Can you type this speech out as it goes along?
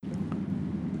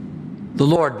The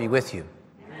Lord be with you.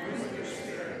 And with your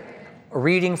spirit. A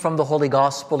reading from the Holy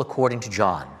Gospel according to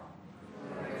John.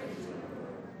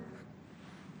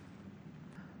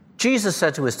 Jesus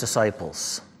said to his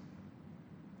disciples,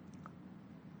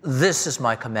 "This is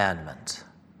my commandment.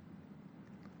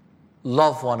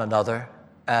 Love one another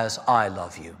as I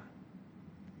love you.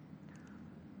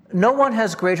 No one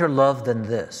has greater love than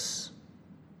this,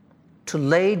 to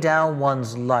lay down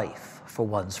one's life for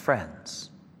one's friends.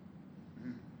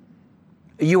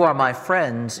 You are my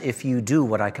friends if you do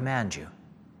what I command you.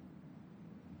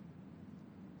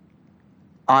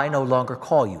 I no longer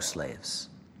call you slaves,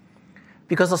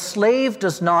 because a slave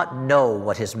does not know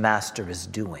what his master is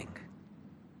doing.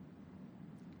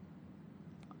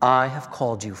 I have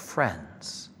called you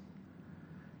friends,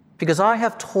 because I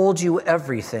have told you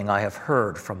everything I have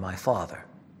heard from my Father.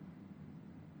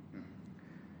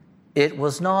 It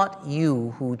was not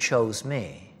you who chose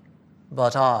me,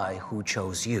 but I who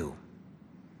chose you,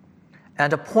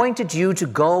 and appointed you to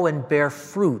go and bear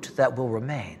fruit that will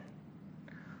remain,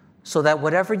 so that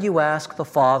whatever you ask the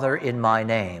Father in my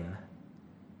name,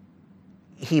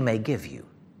 he may give you.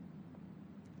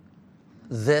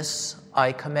 This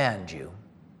I command you,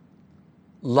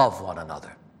 love one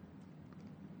another."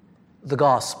 The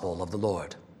Gospel of the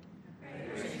Lord.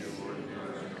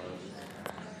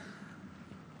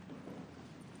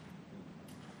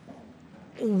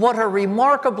 What a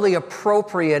remarkably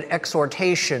appropriate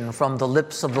exhortation from the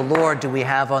lips of the Lord do we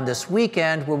have on this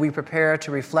weekend, where we prepare to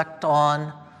reflect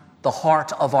on the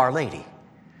heart of Our Lady.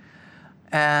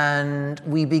 And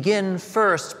we begin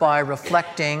first by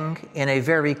reflecting in a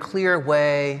very clear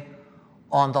way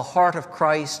on the heart of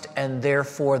Christ, and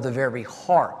therefore the very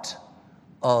heart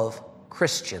of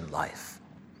Christian life.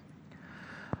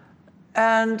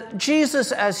 And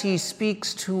Jesus, as he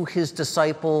speaks to his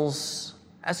disciples,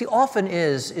 as he often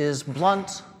is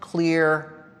blunt,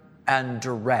 clear, and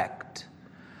direct.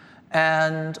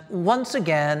 And once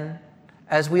again,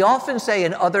 as we often say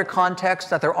in other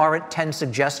contexts that there aren't 10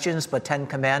 suggestions but 10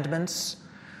 commandments,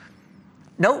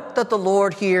 note that the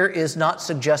Lord here is not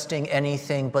suggesting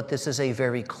anything, but this is a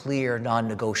very clear,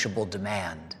 non-negotiable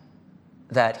demand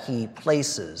that he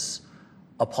places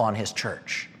upon his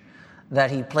church, that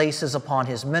he places upon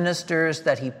his ministers,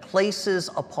 that he places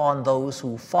upon those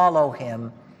who follow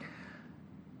him,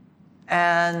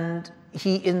 and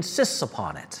he insists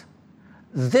upon it.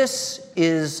 This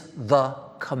is the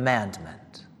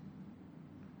commandment.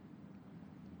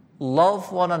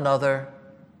 Love one another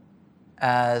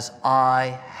as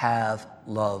I have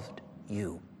loved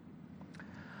you.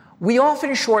 We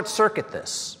often short-circuit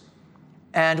this,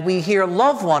 and we hear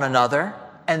love one another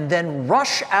and then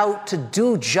rush out to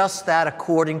do just that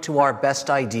according to our best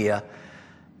idea,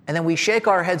 and then we shake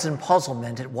our heads in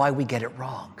puzzlement at why we get it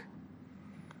wrong.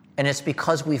 And it's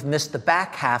because we've missed the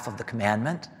back half of the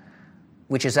commandment,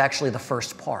 which is actually the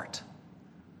first part.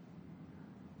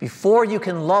 Before you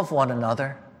can love one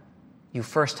another, you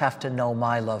first have to know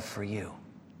my love for you.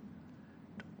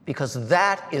 Because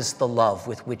that is the love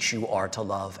with which you are to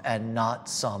love, and not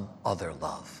some other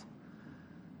love.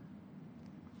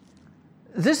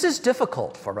 This is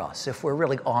difficult for us if we're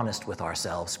really honest with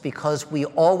ourselves, because we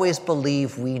always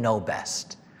believe we know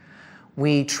best.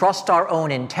 We trust our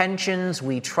own intentions,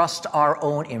 we trust our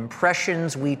own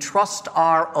impressions, we trust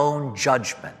our own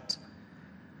judgment.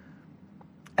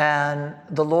 And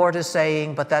the Lord is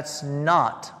saying, but that's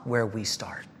not where we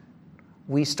start.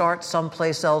 We start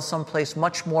someplace else, someplace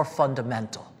much more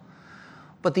fundamental.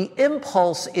 But the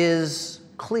impulse is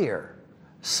clear.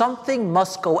 Something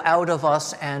must go out of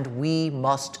us, and we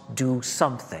must do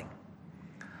something.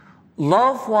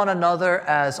 Love one another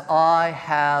as I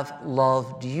have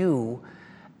loved you.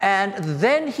 And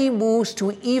then he moves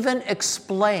to even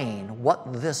explain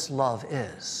what this love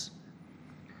is.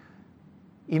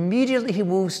 Immediately he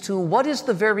moves to what is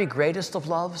the very greatest of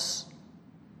loves?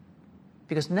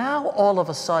 Because now all of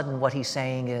a sudden what he's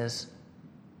saying is,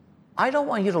 I don't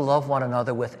want you to love one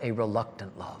another with a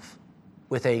reluctant love,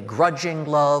 with a grudging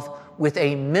love, with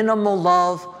a minimal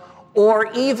love, or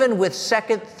even with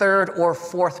second, third, or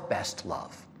fourth best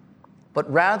love, but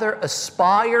rather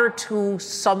aspire to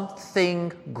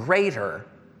something greater,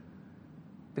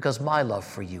 because my love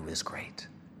for you is great.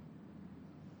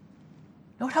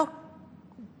 Note how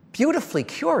beautifully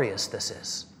curious this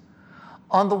is.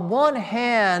 On the one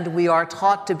hand, we are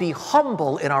taught to be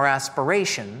humble in our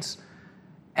aspirations,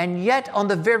 and yet on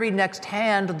the very next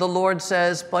hand, the Lord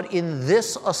says, but in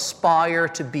this aspire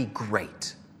to be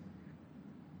great.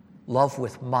 Love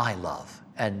with my love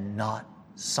and not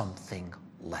something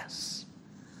less.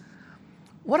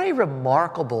 What a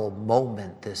remarkable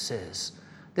moment this is,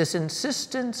 This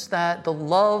insistence that the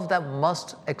love that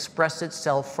must express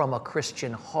itself from a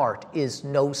Christian heart is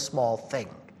no small thing,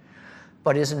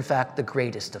 but is in fact the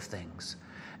greatest of things.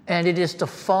 And it is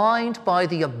defined by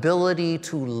the ability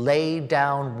to lay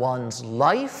down one's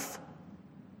life,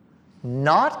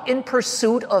 not in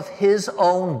pursuit of his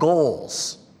own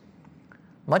goals.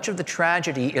 Much of the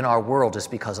tragedy in our world is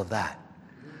because of that.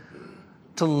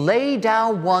 To lay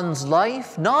down one's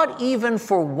life, not even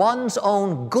for one's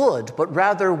own good, but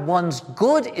rather one's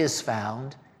good is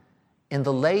found in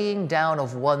the laying down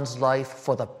of one's life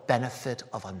for the benefit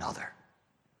of another.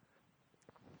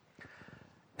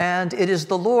 And it is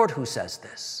the Lord who says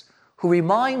this, who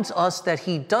reminds us that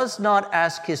he does not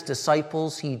ask his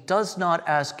disciples, he does not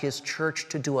ask his church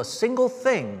to do a single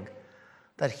thing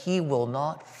that he will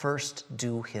not first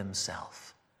do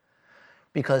himself,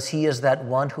 because he is that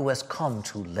one who has come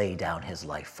to lay down his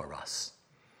life for us.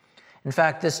 In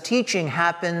fact, this teaching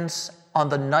happens on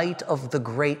the night of the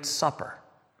Great Supper,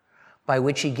 by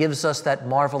which he gives us that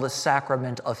marvelous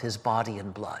sacrament of his body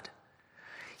and blood.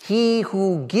 He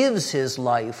who gives his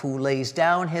life, who lays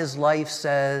down his life,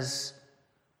 says,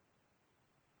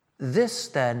 "This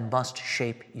then must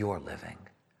shape your living.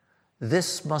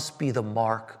 This must be the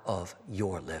mark of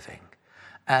your living.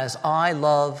 As I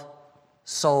love,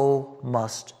 so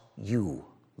must you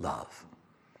love."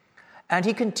 And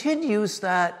he continues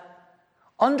that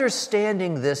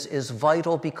understanding this is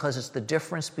vital because it's the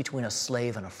difference between a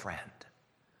slave and a friend.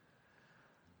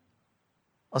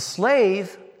 A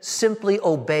slave simply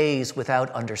obeys without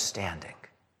understanding.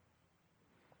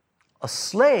 A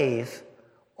slave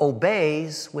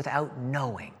obeys without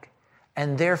knowing,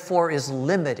 and therefore is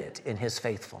limited in his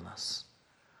faithfulness.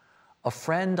 A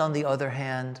friend, on the other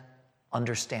hand,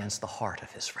 understands the heart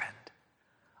of his friend.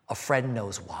 A friend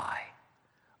knows why.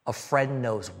 A friend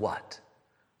knows what.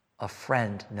 A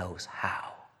friend knows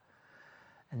how.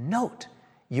 And note,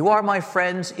 you are my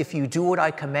friends if you do what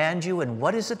I command you. And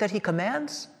what is it that he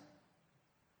commands?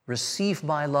 Receive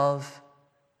my love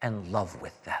and love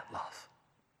with that love.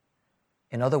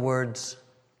 In other words,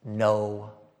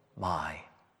 know my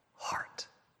heart.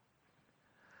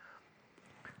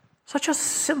 Such a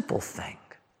simple thing,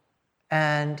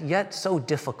 and yet so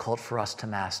difficult for us to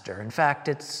master. In fact,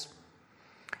 it's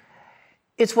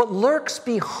what lurks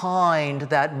behind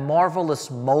that marvelous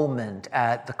moment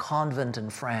at the convent in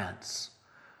France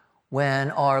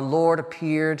when our Lord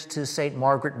appeared to St.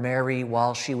 Margaret Mary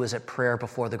while she was at prayer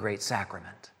before the Great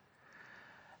Sacrament.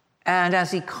 And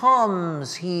as he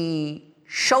comes, he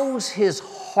shows his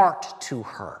heart to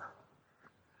her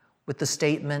with the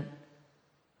statement,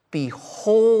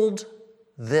 "Behold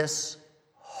this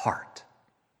heart."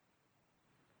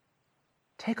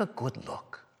 Take a good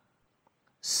look.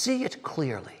 See it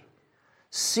clearly.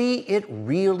 See it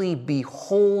really.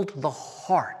 Behold the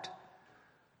heart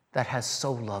that has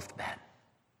so loved men.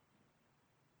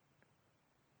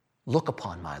 Look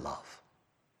upon my love.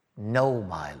 Know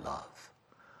my love.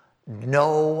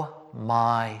 Know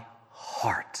my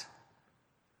heart.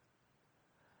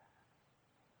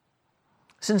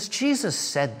 Since Jesus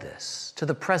said this to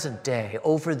the present day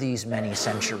over these many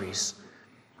centuries,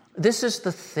 this is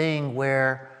the thing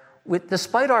where,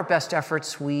 despite our best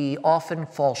efforts, we often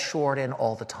fall short in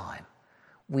all the time.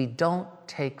 We don't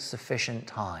take sufficient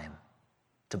time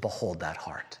to behold that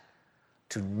heart,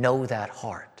 to know that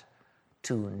heart,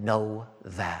 to know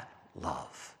that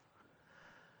love.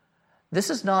 This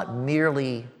is not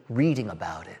merely reading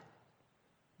about it.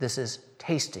 This is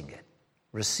tasting it,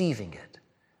 receiving it,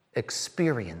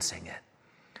 experiencing it.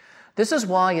 This is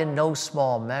why, in no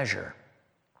small measure,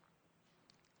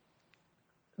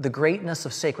 the greatness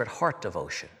of Sacred Heart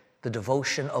devotion, the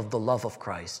devotion of the love of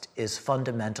Christ, is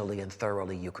fundamentally and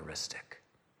thoroughly Eucharistic.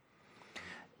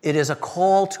 It is a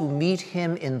call to meet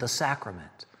him in the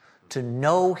sacrament, to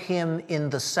know him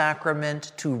in the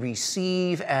sacrament, to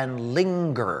receive and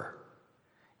linger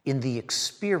in the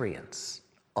experience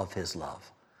of his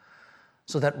love,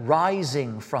 so that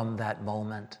rising from that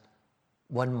moment,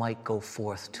 one might go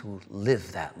forth to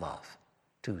live that love,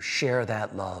 to share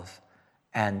that love,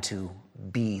 and to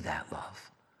be that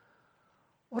love.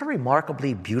 What a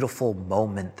remarkably beautiful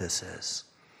moment this is.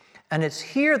 And it's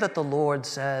here that the Lord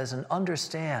says, and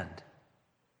understand,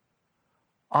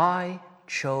 I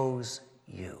chose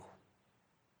you,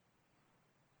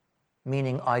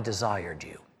 meaning I desired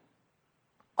you.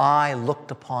 I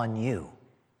looked upon you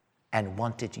and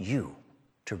wanted you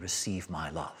to receive my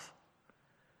love.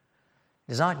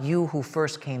 It is not you who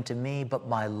first came to me, but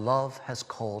my love has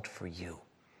called for you,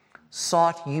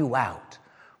 sought you out,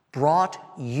 brought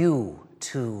you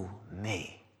to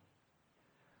me.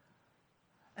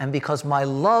 And because my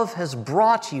love has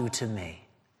brought you to me,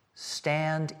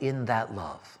 stand in that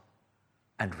love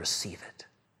and receive it,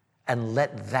 and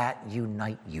let that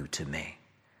unite you to me.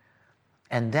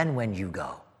 And then when you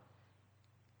go,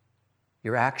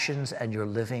 your actions and your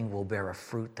living will bear a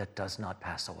fruit that does not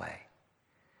pass away.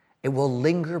 It will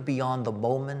linger beyond the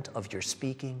moment of your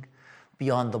speaking,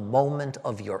 beyond the moment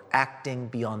of your acting,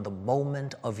 beyond the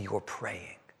moment of your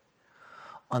praying.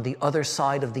 On the other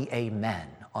side of the amen,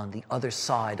 on the other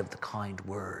side of the kind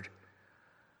word,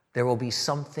 there will be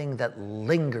something that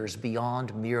lingers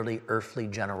beyond merely earthly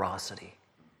generosity,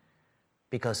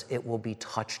 because it will be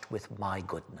touched with my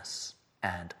goodness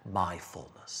and my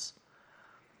fullness.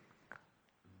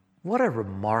 What a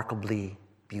remarkably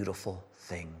beautiful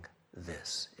thing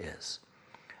this is.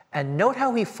 And note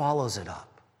how he follows it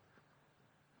up.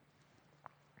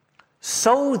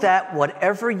 So that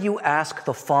whatever you ask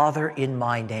the Father in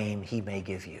my name, he may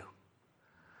give you.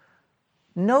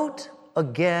 Note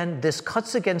again, this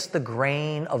cuts against the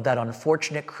grain of that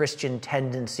unfortunate Christian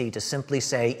tendency to simply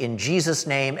say, in Jesus'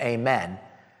 name, amen,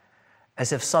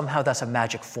 as if somehow that's a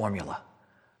magic formula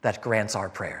that grants our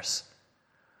prayers.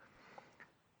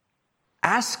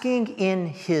 Asking in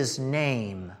his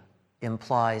name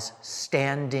implies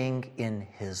standing in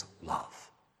his love.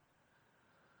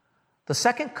 The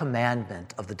second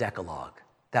commandment of the Decalogue,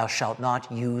 thou shalt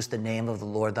not use the name of the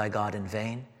Lord thy God in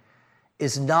vain,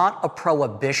 is not a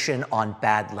prohibition on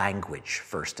bad language,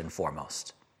 first and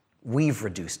foremost. We've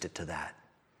reduced it to that.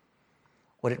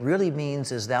 What it really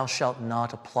means is thou shalt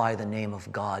not apply the name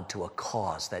of God to a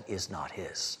cause that is not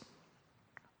his.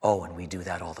 Oh, and we do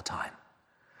that all the time.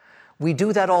 We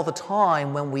do that all the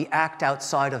time when we act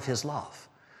outside of his love.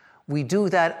 We do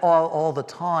that all the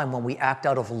time when we act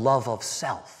out of love of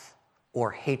self or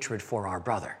hatred for our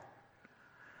brother.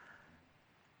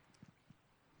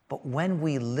 But when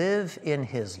we live in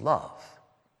his love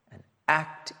and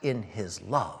act in his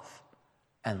love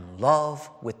and love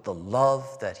with the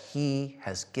love that he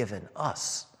has given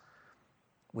us,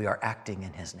 we are acting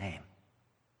in his name,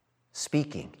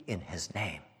 speaking in his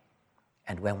name.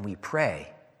 And when we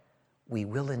pray, we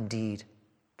will indeed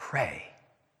pray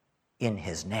in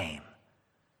his name,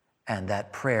 and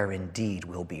that prayer indeed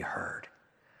will be heard.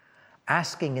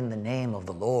 Asking in the name of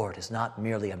the Lord is not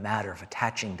merely a matter of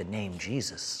attaching the name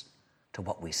Jesus to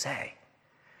what we say.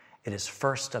 It is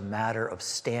first a matter of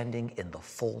standing in the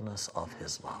fullness of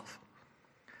his love.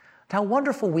 How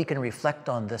wonderful we can reflect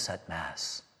on this at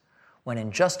Mass, when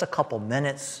in just a couple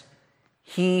minutes,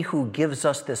 he who gives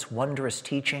us this wondrous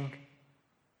teaching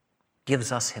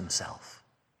gives us himself.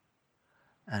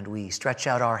 And we stretch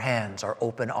out our hands or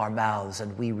open our mouths,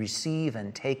 and we receive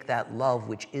and take that love,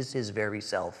 which is his very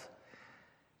self,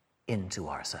 into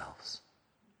ourselves.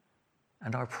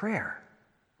 And our prayer,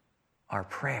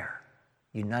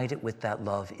 united with that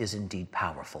love, is indeed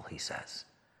powerful, he says.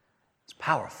 It's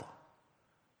powerful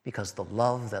because the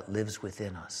love that lives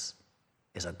within us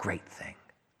is a great thing,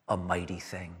 a mighty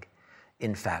thing,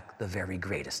 in fact, the very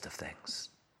greatest of things.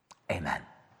 Amen.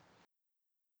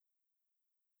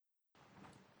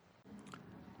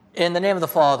 In the name of the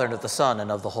Father, and of the Son,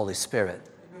 and of the Holy Spirit.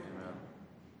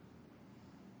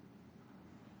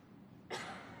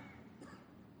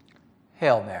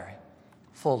 Hail Mary,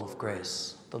 full of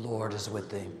grace, the Lord is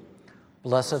with thee.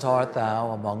 Blessed art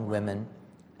thou among women,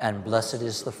 and blessed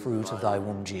is the fruit of thy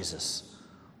womb, Jesus.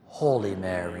 Holy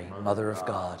Mary, Mother of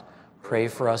God, pray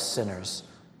for us sinners,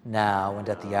 now and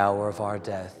at the hour of our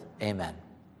death. Amen.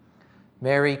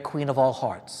 Mary, Queen of all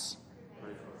hearts,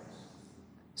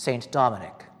 Saint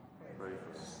Dominic,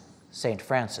 Saint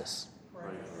Francis,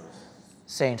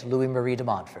 Saint Louis-Marie de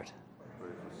Montfort.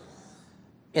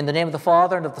 In the name of the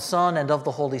Father, and of the Son, and of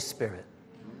the Holy Spirit.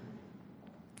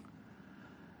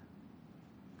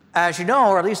 As you know,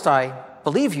 or at least I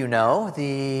believe you know,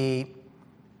 the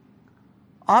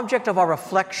object of our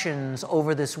reflections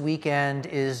over this weekend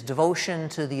is devotion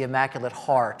to the Immaculate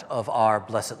Heart of our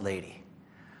Blessed Lady.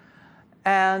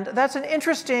 And that's an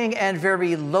interesting and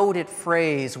very loaded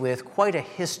phrase with quite a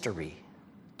history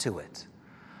to it.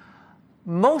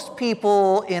 Most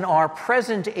people in our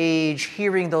present age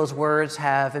hearing those words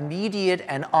have immediate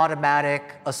and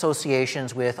automatic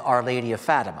associations with Our Lady of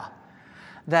Fatima.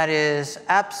 That is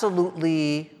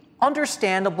absolutely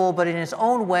understandable, but in its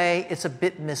own way, it's a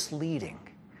bit misleading.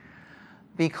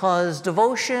 Because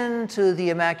devotion to the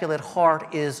Immaculate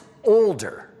Heart is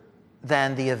older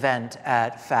than the event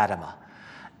at Fatima.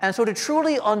 And so to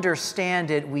truly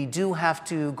understand it, we do have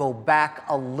to go back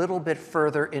a little bit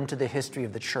further into the history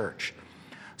of the Church.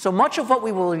 So much of what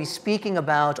we will be speaking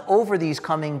about over these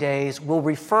coming days will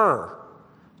refer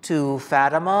to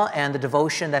Fatima and the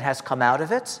devotion that has come out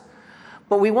of it.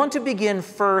 But we want to begin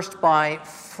first by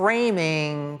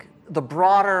framing the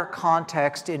broader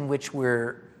context in which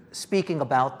we're speaking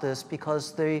about this,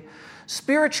 because the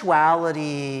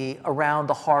spirituality around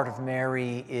the heart of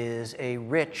Mary is a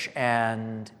rich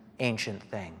and ancient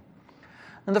thing.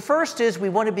 And the first is we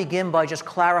want to begin by just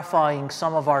clarifying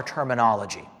some of our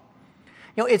terminology.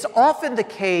 You know, it's often the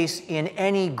case in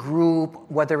any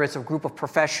group, whether it's a group of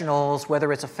professionals,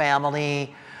 whether it's a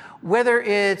family, whether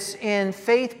it's in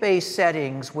faith-based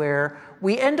settings, where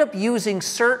we end up using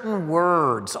certain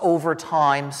words over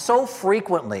time so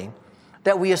frequently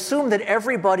that we assume that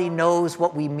everybody knows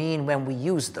what we mean when we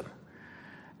use them.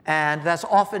 And that's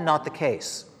often not the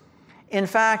case. In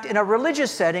fact, in a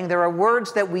religious setting, there are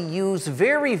words that we use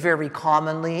very, very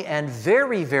commonly and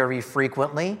very, very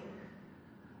frequently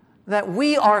that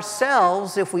we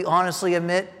ourselves, if we honestly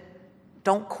admit,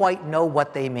 don't quite know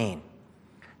what they mean.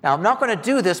 Now, I'm not going to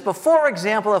do this, but for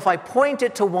example, if I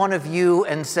pointed to one of you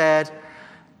and said,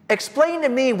 explain to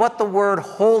me what the word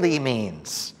holy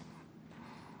means,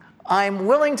 I'm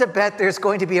willing to bet there's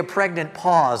going to be a pregnant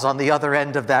pause on the other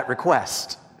end of that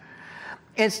request.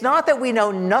 It's not that we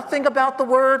know nothing about the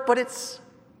word, but it's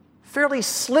fairly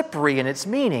slippery in its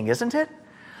meaning, isn't it?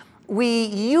 We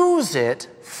use it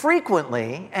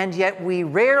frequently, and yet we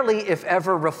rarely, if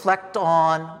ever, reflect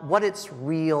on what its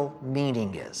real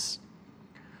meaning is.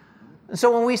 And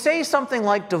so when we say something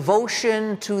like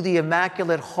devotion to the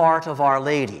Immaculate Heart of Our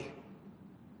Lady,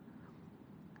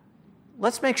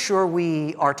 let's make sure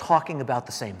we are talking about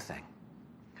the same thing.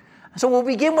 So we'll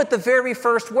begin with the very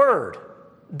first word,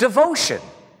 devotion,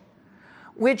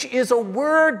 which is a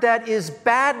word that is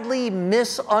badly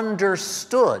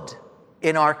misunderstood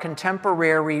in our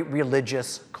contemporary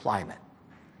religious climate.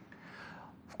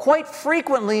 Quite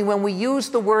frequently, when we use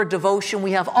the word devotion,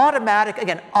 we have automatic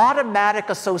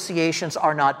associations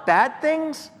are not bad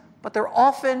things, but they're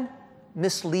often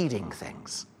misleading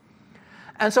things.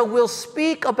 And so we'll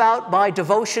speak about my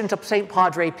devotion to St.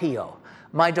 Padre Pio,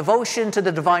 my devotion to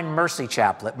the Divine Mercy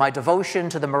Chaplet, my devotion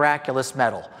to the Miraculous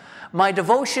Medal, my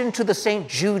devotion to the St.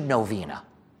 Jude Novena.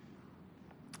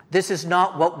 This is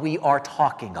not what we are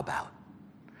talking about.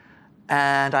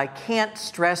 And I can't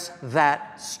stress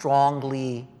that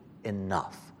strongly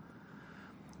enough.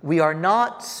 We are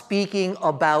not speaking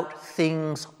about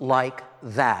things like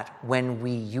that when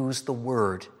we use the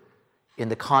word in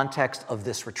the context of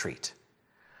this retreat.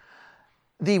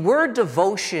 The word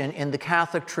devotion in the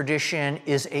Catholic tradition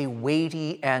is a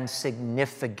weighty and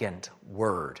significant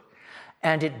word,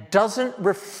 and it doesn't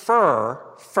refer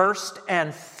first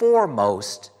and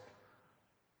foremost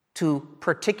to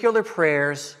particular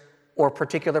prayers or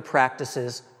particular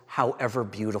practices, however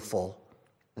beautiful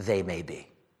they may be.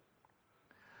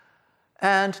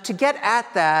 And to get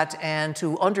at that and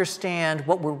to understand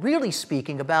what we're really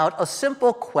speaking about, a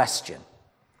simple question.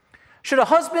 Should a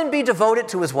husband be devoted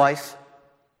to his wife?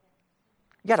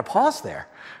 You got to pause there.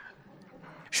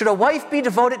 Should a wife be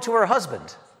devoted to her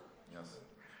husband? Yes.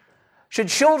 Should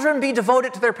children be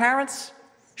devoted to their parents?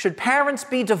 Should parents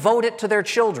be devoted to their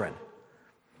children?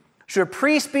 Should a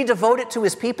priest be devoted to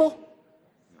his people?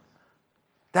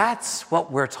 That's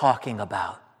what we're talking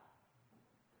about.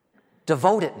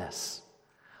 Devotedness.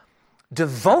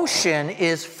 Devotion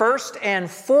is first and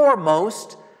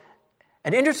foremost,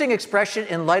 an interesting expression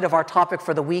in light of our topic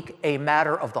for the week, a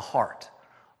matter of the heart.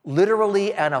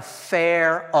 Literally an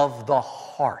affair of the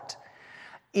heart.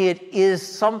 It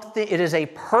is a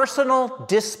personal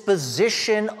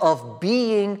disposition of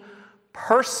being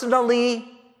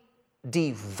personally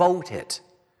devoted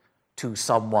to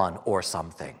someone or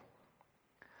something.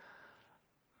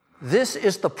 This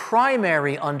is the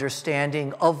primary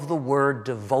understanding of the word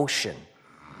devotion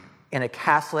in a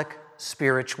Catholic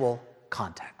spiritual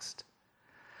context.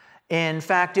 In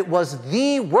fact, it was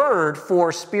the word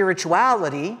for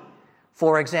spirituality,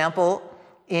 for example,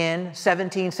 in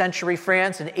 17th century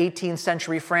France and 18th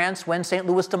century France when St.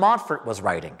 Louis de Montfort was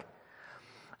writing.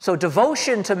 So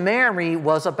devotion to Mary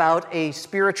was about a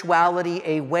spirituality,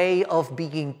 a way of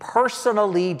being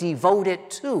personally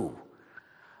devoted to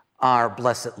our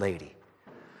Blessed Lady.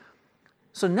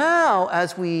 So now,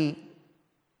 as we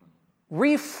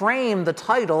reframe the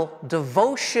title,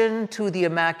 Devotion to the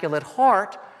Immaculate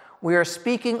Heart, we are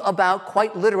speaking about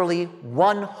quite literally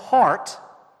one heart,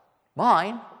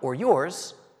 mine or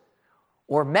yours,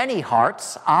 or many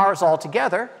hearts, ours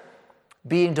altogether,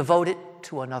 being devoted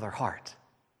to another heart.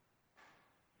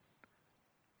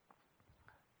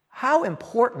 How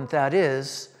important that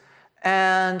is,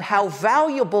 and how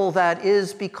valuable that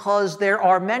is, because there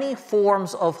are many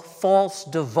forms of false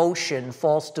devotion,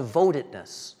 false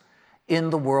devotedness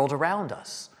in the world around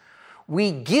us.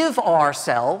 We give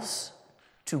ourselves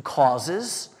to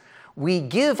causes, We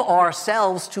give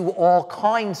ourselves to all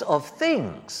kinds of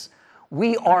things.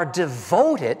 We are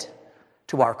devoted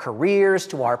to our careers,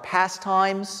 to our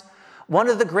pastimes. One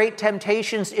of the great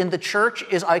temptations in the church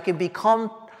is I can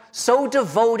become so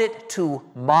devoted to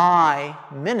my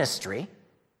ministry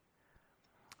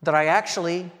that I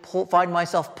actually find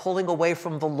myself pulling away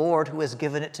from the Lord who has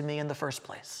given it to me in the first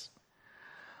place.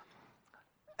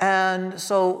 And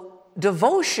so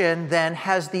devotion then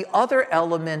has the other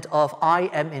element of I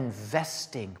am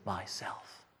investing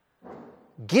myself,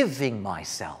 giving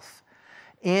myself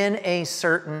in a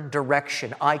certain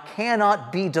direction. I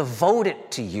cannot be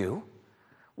devoted to you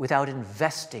without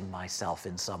investing myself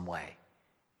in some way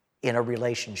in a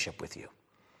relationship with you.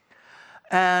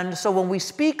 And so when we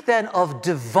speak then of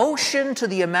devotion to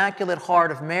the Immaculate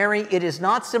Heart of Mary, it is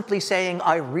not simply saying,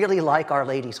 I really like Our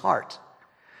Lady's heart.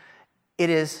 It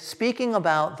is speaking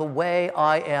about the way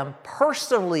I am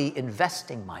personally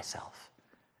investing myself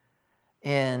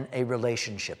in a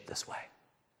relationship this way.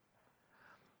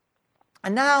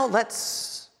 And now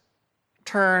let's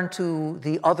turn to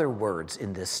the other words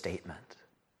in this statement.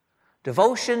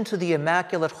 Devotion to the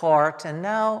Immaculate Heart, and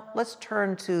now let's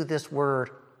turn to this word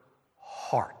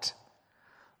heart,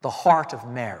 the heart of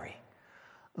Mary,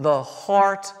 the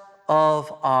heart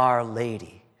of Our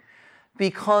Lady,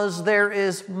 because there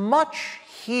is much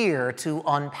here to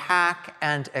unpack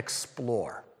and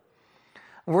explore.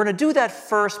 We're going to do that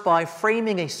first by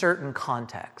framing a certain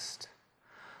context.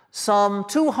 Some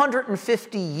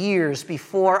 250 years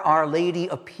before Our Lady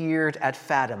appeared at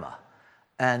Fatima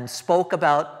and spoke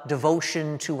about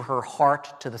devotion to her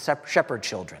heart to the shepherd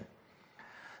children,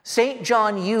 St.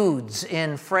 John Eudes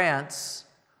in France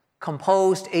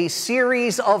composed a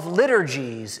series of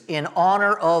liturgies in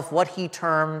honor of what he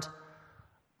termed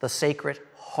the Sacred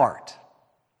Heart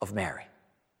of Mary.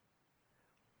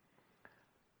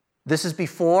 This is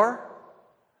before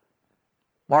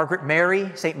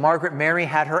St. Margaret Mary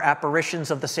had her apparitions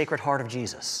of the Sacred Heart of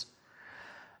Jesus.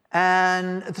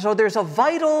 And so there's a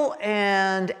vital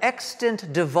and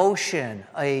extant devotion,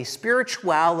 a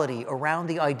spirituality around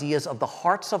the ideas of the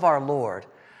hearts of our Lord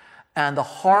and the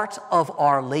heart of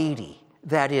Our Lady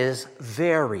that is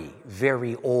very,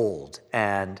 very old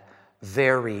and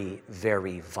very,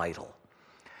 very vital.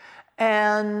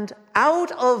 And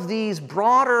out of these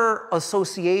broader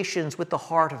associations with the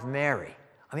heart of Mary,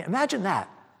 I mean, imagine that.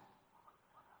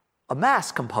 A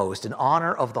Mass composed in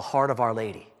honor of the heart of Our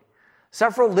Lady.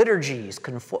 Several liturgies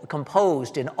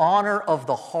composed in honor of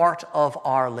the heart of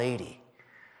Our Lady,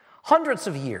 hundreds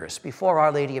of years before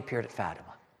Our Lady appeared at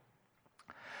Fatima.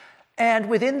 And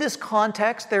within this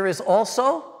context, there is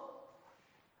also,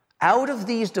 out of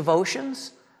these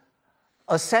devotions,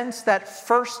 a sense that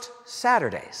first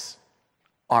Saturdays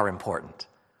are important.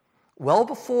 Well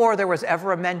before there was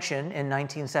ever a mention in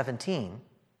 1917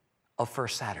 of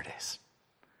first Saturdays.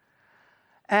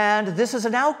 And this is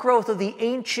an outgrowth of the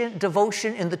ancient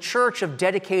devotion in the church of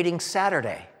dedicating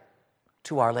Saturday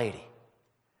to Our Lady.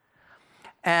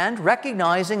 And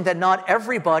recognizing that not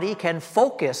everybody can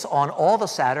focus on all the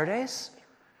Saturdays,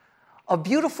 a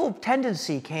beautiful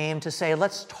tendency came to say,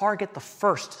 let's target the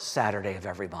first Saturday of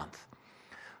every month.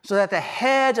 So that the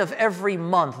head of every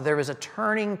month there is a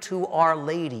turning to Our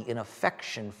Lady in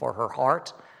affection for her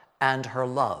heart and her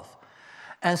love.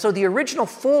 And so the original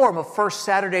form of First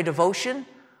Saturday devotion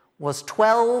was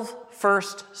 12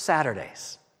 first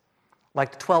Saturdays,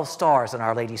 like the 12 stars in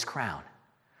Our Lady's crown.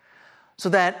 So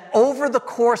that over the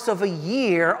course of a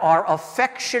year, our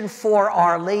affection for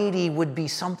Our Lady would be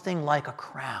something like a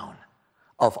crown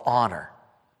of honor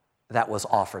that was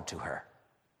offered to her.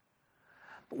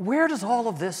 But where does all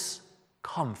of this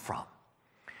come from?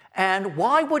 And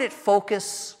why would it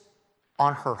focus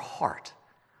on her heart?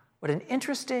 What an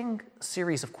interesting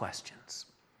series of questions.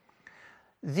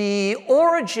 The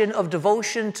origin of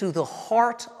devotion to the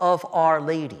heart of Our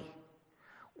Lady,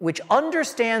 which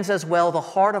understands as well the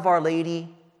heart of Our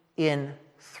Lady in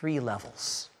three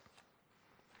levels.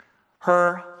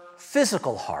 Her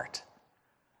physical heart,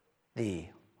 the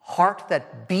heart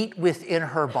that beat within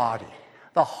her body,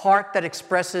 the heart that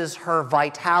expresses her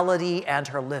vitality and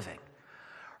her living.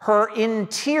 Her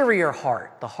interior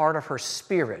heart, the heart of her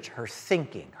spirit, her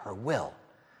thinking, her will.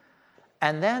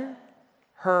 And then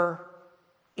her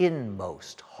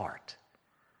inmost heart,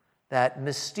 that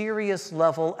mysterious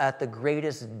level at the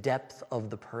greatest depth of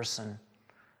the person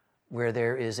where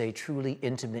there is a truly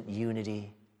intimate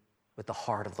unity with the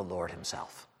heart of the Lord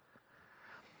himself.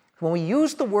 When we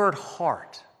use the word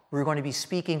heart, we're going to be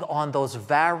speaking on those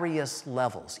various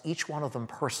levels, each one of them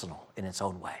personal in its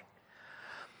own way.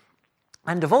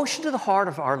 And devotion to the heart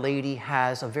of Our Lady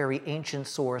has a very ancient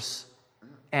source,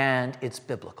 and it's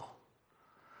biblical.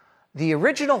 The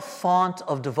original font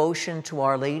of devotion to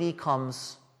Our Lady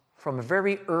comes from a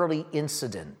very early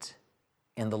incident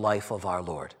in the life of our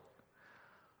Lord.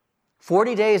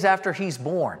 40 days after he's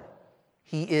born,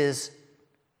 he is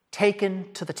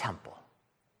taken to the temple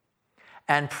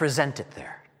and presented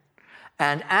there.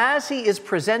 And as he is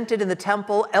presented in the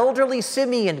temple, elderly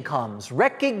Simeon comes,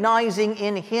 recognizing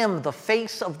in him the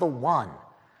face of the one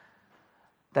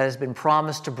that has been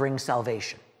promised to bring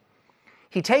salvation.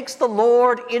 He takes the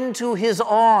Lord into his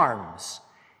arms.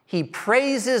 He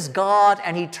praises God,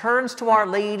 and he turns to Our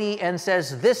Lady and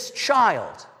says, "This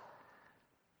child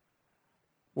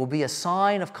will be a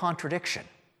sign of contradiction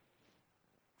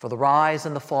for the rise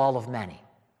and the fall of many."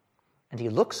 And he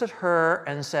looks at her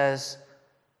and says,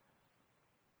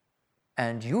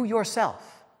 "And you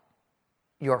yourself,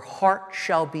 your heart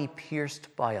shall be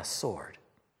pierced by a sword,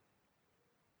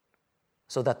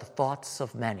 so that the thoughts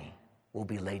of many will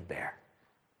be laid bare."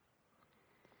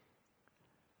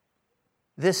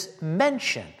 This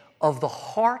mention of the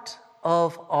heart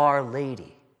of Our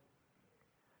Lady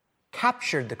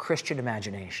captured the Christian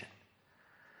imagination.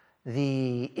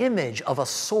 The image of a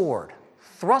sword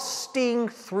thrusting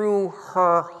through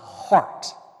her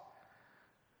heart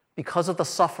because of the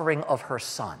suffering of her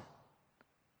Son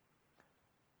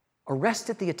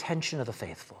arrested the attention of the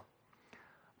faithful.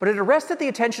 But it arrested the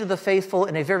attention of the faithful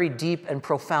in a very deep and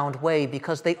profound way,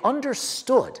 because they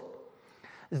understood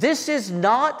this is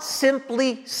not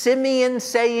simply Simeon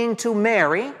saying to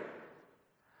Mary,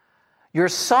 "Your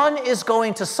son is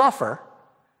going to suffer,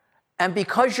 and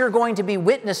because you're going to be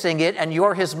witnessing it and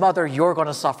you're his mother, you're going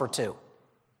to suffer too."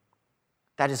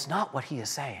 That is not what he is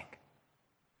saying.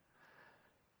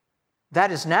 That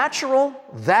is natural.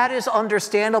 That is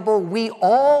understandable. We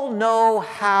all know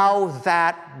how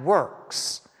that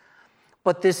works.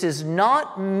 But this is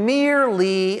not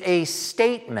merely a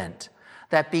statement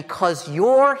that because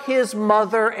you're his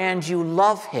mother and you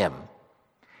love him,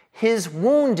 his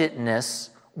woundedness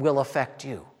will affect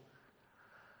you.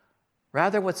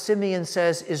 Rather, what Simeon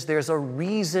says is there's a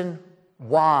reason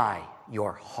why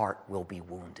your heart will be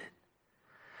wounded.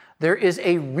 There is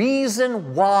a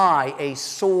reason why a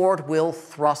sword will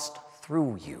thrust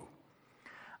through you.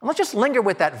 And let's just linger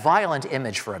with that violent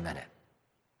image for a minute.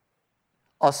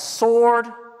 A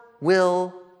sword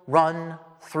will run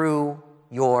through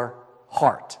your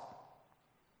heart.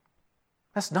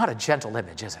 That's not a gentle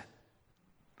image, is it?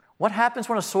 What happens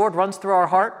when a sword runs through our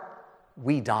heart?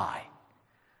 We die.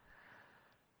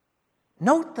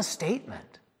 Note the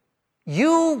statement.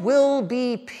 You will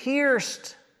be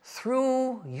pierced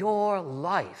through your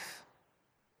life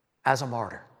as a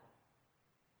martyr.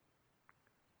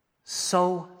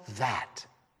 So that.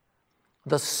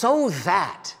 The "so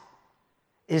that"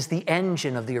 is the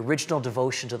engine of the original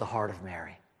devotion to the heart of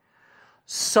Mary.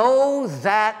 So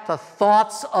that the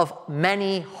thoughts of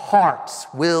many hearts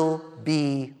will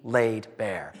be laid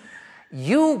bare.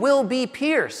 You will be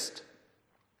pierced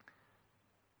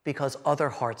because other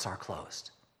hearts are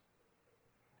closed.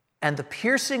 And the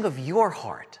piercing of your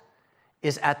heart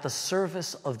is at the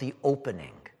service of the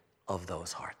opening of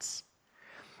those hearts.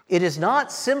 It is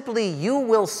not simply you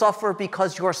will suffer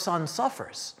because your son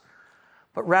suffers,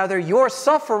 but rather your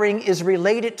suffering is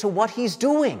related to what he's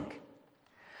doing.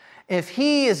 If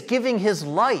he is giving his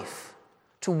life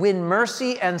to win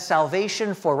mercy and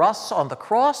salvation for us on the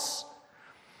cross,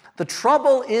 the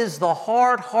trouble is the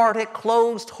hard-hearted,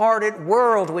 closed-hearted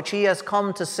world which he has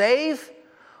come to save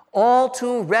all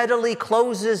too readily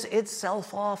closes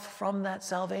itself off from that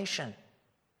salvation.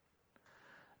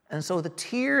 And so the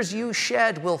tears you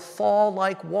shed will fall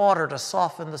like water to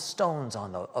soften the stones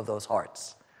of those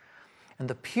hearts. And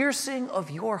the piercing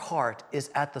of your heart is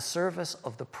at the service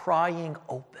of the prying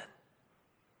open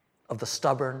of the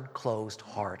stubborn, closed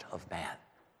heart of man.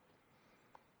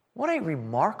 What a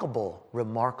remarkable,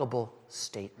 remarkable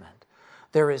statement.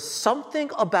 There is something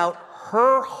about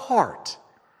her heart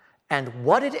and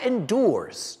what it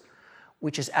endures,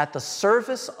 which is at the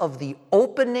service of the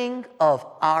opening of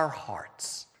our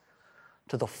hearts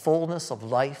to the fullness of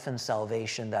life and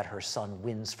salvation that her Son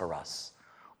wins for us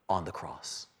on the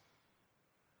cross.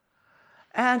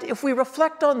 And if we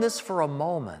reflect on this for a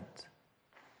moment,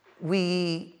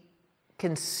 we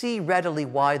can see readily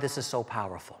why this is so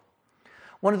powerful.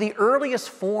 One of the earliest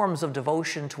forms of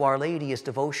devotion to Our Lady is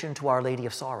devotion to Our Lady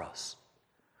of Sorrows,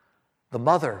 the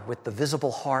mother with the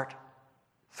visible heart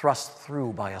thrust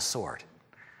through by a sword.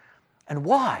 And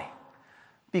why?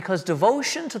 Because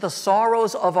devotion to the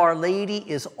sorrows of Our Lady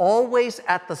is always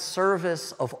at the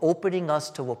service of opening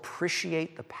us to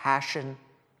appreciate the passion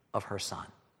of her Son.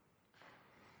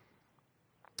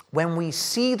 When we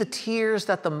see the tears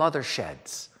that the mother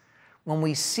sheds, when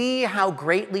we see how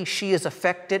greatly she is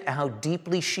affected and how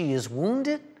deeply she is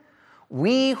wounded,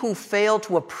 we who fail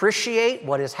to appreciate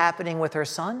what is happening with her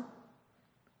son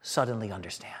suddenly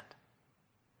understand.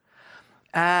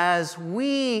 As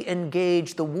we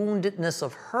engage the woundedness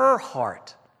of her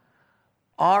heart,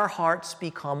 our hearts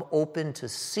become open to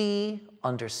see,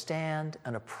 understand,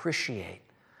 and appreciate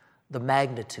the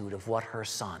magnitude of what her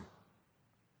son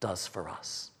does for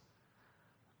us.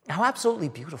 How absolutely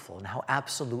beautiful and how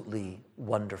absolutely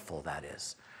wonderful that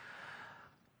is.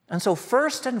 And so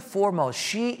first and foremost,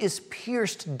 she is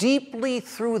pierced deeply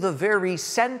through the very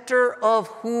center of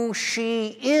who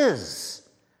she is.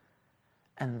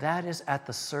 And that is at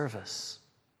the service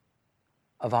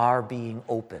of our being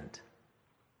opened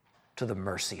to the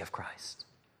mercy of Christ.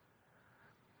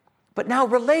 But now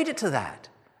related to that,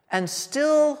 and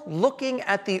still looking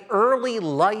at the early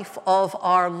life of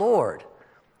our Lord,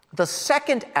 the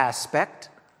second aspect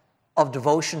of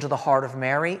devotion to the heart of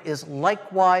Mary is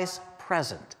likewise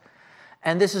present.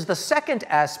 And this is the second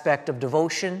aspect of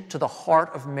devotion to the heart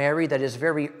of Mary that is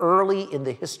very early in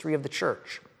the history of the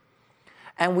church.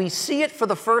 And we see it for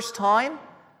the first time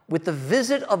with the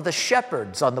visit of the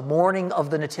shepherds on the morning of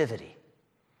the Nativity.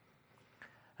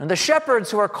 And the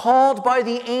shepherds who are called by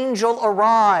the angel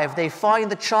arrive. They find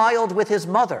the child with his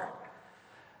mother.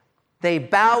 They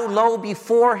bow low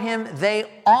before him, they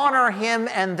honor him,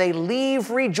 and they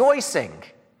leave rejoicing,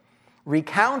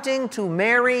 recounting to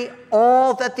Mary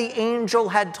all that the angel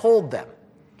had told them.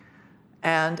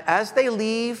 And as they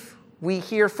leave, we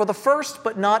hear for the first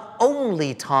but not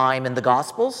only time in the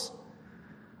Gospels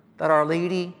that Our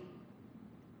Lady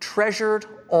treasured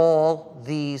all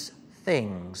these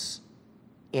things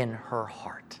in her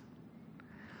heart.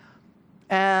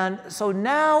 And so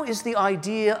now is the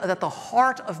idea that the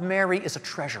heart of Mary is a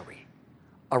treasury,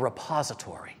 a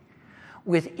repository,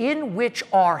 within which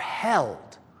are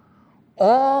held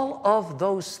all of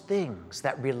those things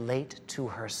that relate to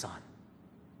her son.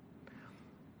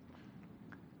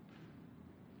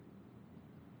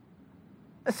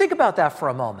 Think about that for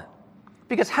a moment.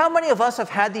 Because how many of us have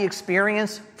had the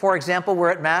experience, for example, we're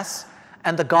at Mass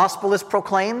and the gospel is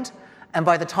proclaimed, and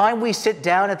by the time we sit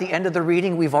down at the end of the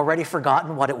reading, we've already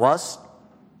forgotten what it was?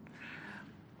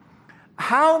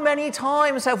 How many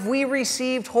times have we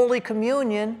received Holy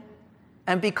Communion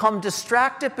and become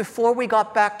distracted before we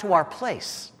got back to our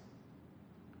place,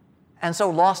 and so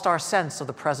lost our sense of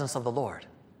the presence of the Lord?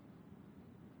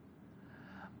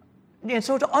 And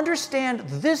so to understand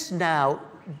this now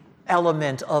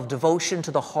element of devotion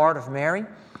to the heart of Mary,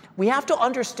 we have to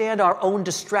understand our own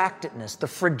distractedness, the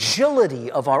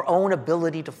fragility of our own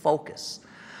ability to focus,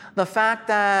 the fact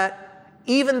that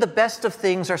even the best of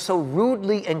things are so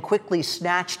rudely and quickly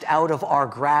snatched out of our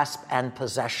grasp and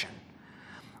possession,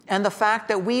 and the fact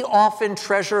that we often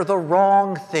treasure the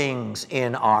wrong things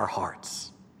in our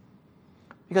hearts.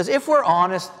 Because if we're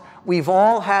honest, we've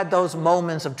all had those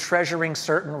moments of treasuring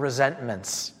certain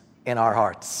resentments in our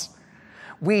hearts.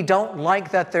 We don't like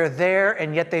that they're there,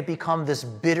 and yet they become this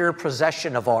bitter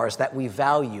possession of ours that we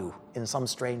value in some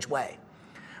strange way.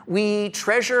 We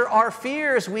treasure our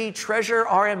fears, we treasure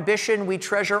our ambition, we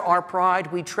treasure our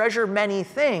pride, we treasure many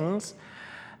things,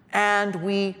 and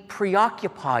we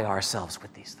preoccupy ourselves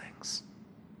with these things.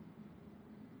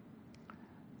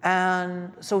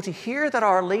 And so to hear that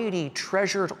Our Lady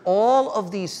treasured all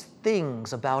of these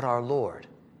things about our Lord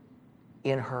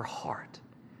in her heart.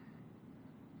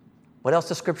 What else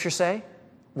does Scripture say?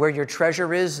 Where your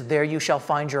treasure is, there you shall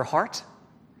find your heart.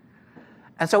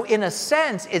 And so in a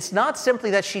sense, it's not simply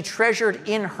that she treasured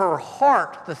in her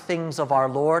heart the things of our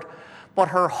Lord, but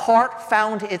her heart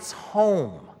found its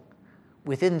home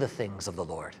within the things of the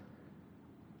Lord,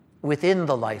 within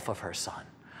the life of her Son.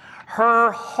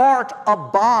 Her heart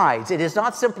abides. It is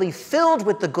not simply filled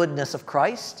with the goodness of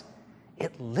Christ,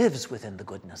 it lives within the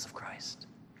goodness of Christ.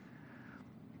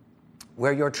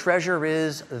 Where your treasure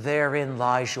is, therein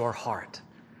lies your heart.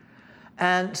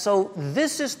 And so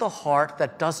this is the heart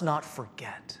that does not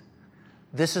forget.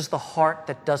 This is the heart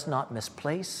that does not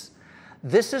misplace.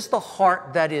 This is the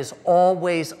heart that is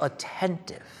always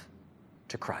attentive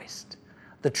to Christ,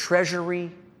 the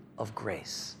treasury of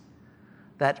grace,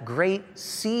 that great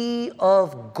sea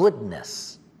of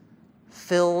goodness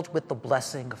filled with the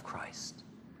blessing of Christ.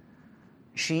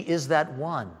 She is that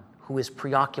one who is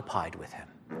preoccupied with him,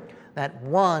 that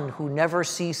one who never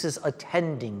ceases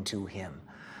attending to him,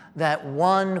 that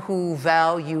one who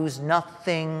values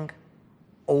nothing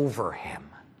over him.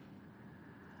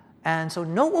 And so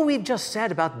note what we've just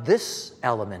said about this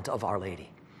element of Our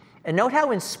Lady. And note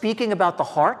how in speaking about the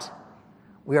heart,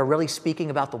 we are really speaking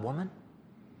about the woman.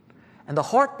 And the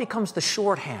heart becomes the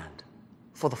shorthand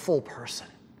for the full person.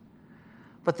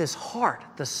 but this heart,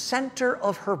 the center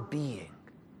of her being.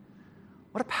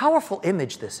 What a powerful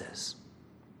image this is.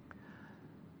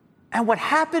 And what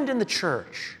happened in the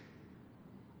church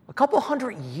a couple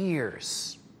hundred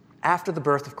years after the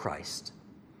birth of Christ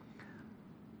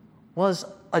was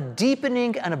a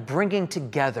deepening and a bringing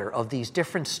together of these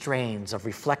different strains of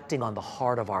reflecting on the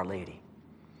heart of Our Lady.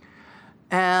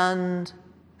 And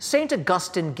St.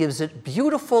 Augustine gives it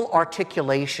beautiful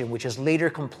articulation, which is later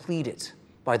completed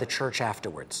by the church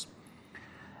afterwards.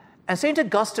 And St.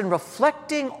 Augustine,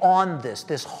 reflecting on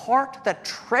this heart that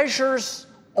treasures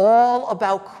all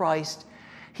about Christ,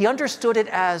 he understood it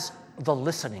as the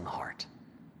listening heart,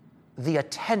 the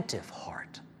attentive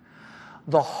heart,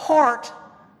 the heart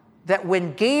that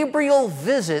when Gabriel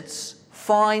visits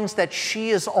finds that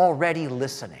she is already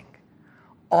listening,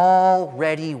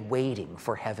 already waiting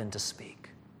for heaven to speak.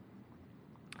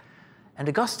 And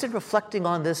Augustine, reflecting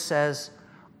on this, says,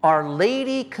 Our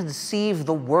Lady conceived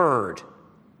the Word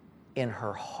in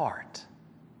her heart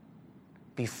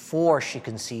before she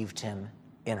conceived him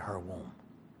in her womb.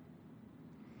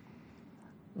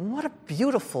 What a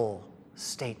beautiful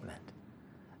statement.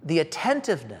 The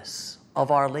attentiveness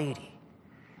of Our Lady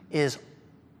is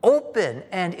open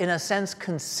and, in a sense,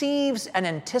 conceives and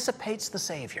anticipates the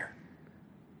Savior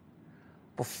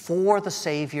before the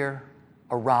Savior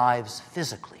arrives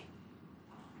physically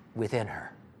within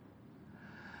her.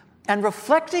 And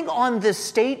reflecting on this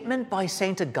statement by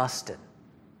St. Augustine,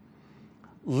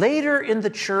 later in the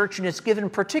church, and it's given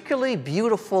particularly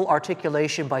beautiful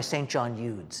articulation by St. John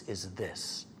Eudes, is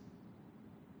this.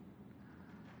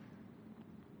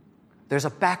 There's a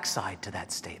backside to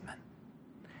that statement.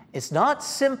 It's not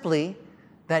simply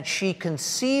that she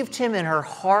conceived him in her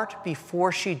heart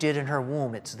before she did in her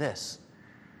womb. It's this.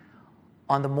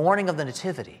 On the morning of the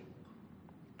Nativity,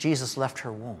 Jesus left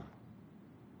her womb,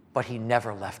 but he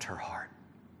never left her heart.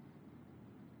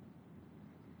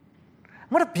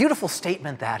 What a beautiful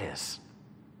statement that is.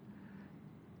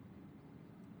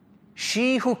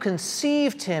 She who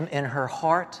conceived him in her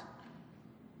heart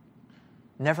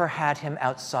never had him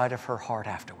outside of her heart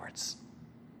afterwards.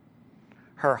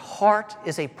 Her heart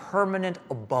is a permanent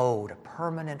abode, a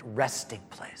permanent resting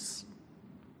place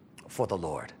for the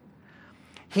Lord.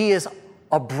 He is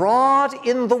abroad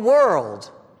in the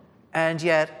world, and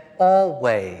yet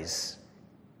always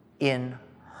in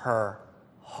her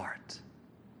heart.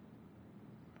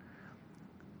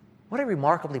 What a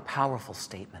remarkably powerful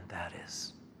statement that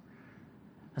is.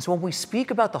 And so when we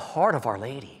speak about the heart of Our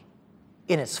Lady,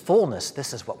 in its fullness,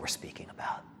 this is what we're speaking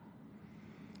about.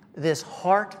 This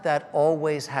heart that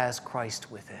always has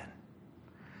Christ within.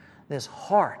 This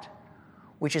heart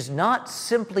which is not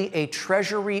simply a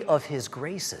treasury of his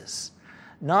graces,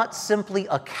 not simply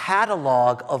a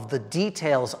catalog of the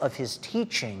details of his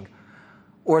teaching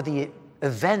or the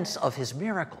events of his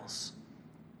miracles,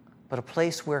 but a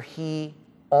place where he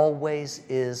always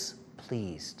is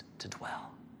pleased to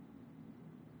dwell.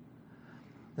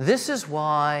 This is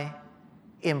why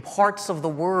in parts of the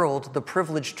world the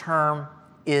privileged term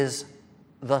is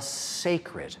the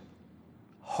Sacred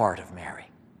Heart of Mary,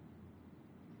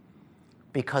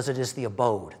 because it is the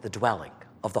abode, the dwelling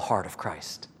of the heart of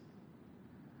Christ.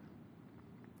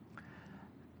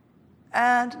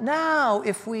 And now,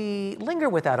 if we linger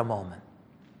with that a moment,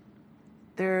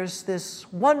 there's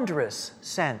this wondrous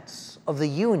sense of the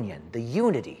union, the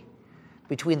unity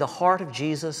between the heart of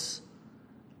Jesus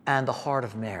and the heart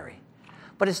of Mary.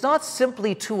 But it's not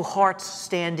simply two hearts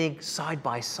standing side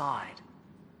by side,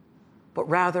 but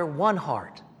rather one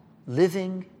heart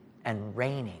living and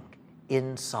reigning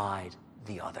inside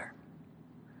the other.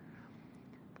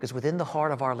 Because within the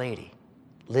heart of Our Lady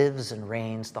lives and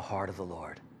reigns the heart of the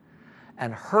Lord.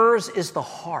 And hers is the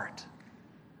heart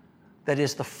that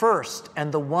is the first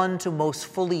and the one to most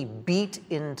fully beat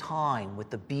in time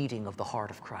with the beating of the heart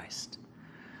of Christ.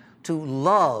 To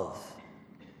love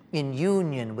in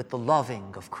union with the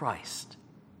loving of Christ.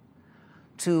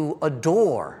 To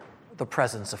adore the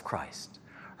presence of Christ.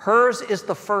 Hers is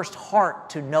the first heart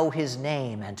to know his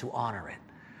name and to honor it.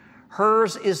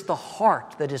 Hers is the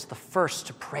heart that is the first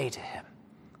to pray to him,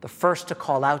 the first to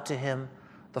call out to him,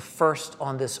 the first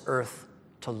on this earth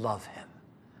to love him.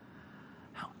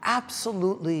 How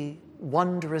absolutely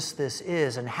wondrous this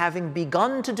is. And having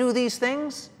begun to do these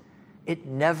things, it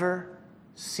never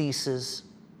ceases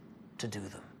to do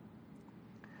them.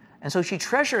 And so she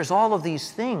treasures all of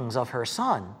these things of her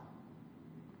Son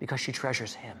because she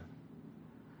treasures him.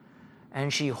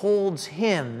 And she holds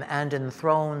him and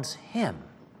enthrones him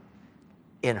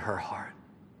in her heart.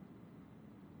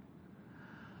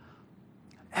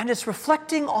 And it's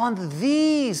reflecting on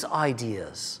these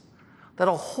ideas that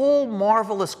a whole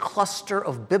marvelous cluster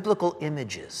of biblical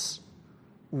images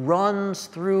runs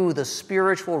through the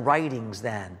spiritual writings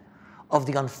then of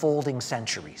the unfolding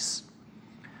centuries.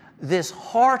 This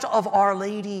heart of Our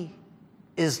Lady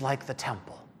is like the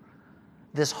temple.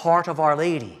 This heart of Our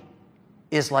Lady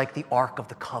is like the Ark of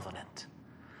the Covenant.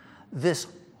 This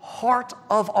heart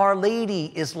of Our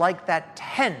Lady is like that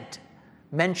tent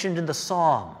mentioned in the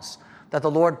Psalms that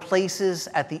the Lord places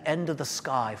at the end of the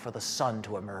sky for the sun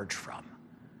to emerge from.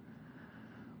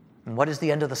 And what is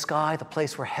the end of the sky? The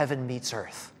place where heaven meets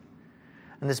earth.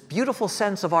 And this beautiful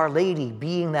sense of Our Lady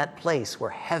being that place where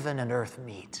heaven and earth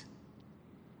meet.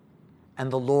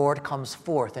 And the Lord comes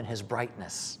forth in his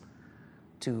brightness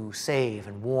to save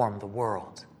and warm the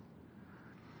world.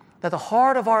 That the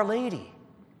heart of Our Lady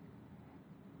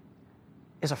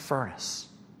is a furnace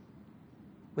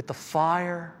with the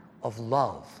fire of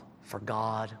love for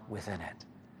God within it,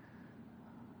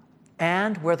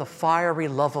 and where the fiery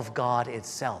love of God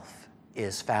itself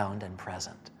is found and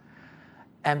present.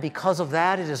 And because of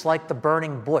that, it is like the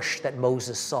burning bush that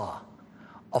Moses saw,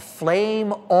 a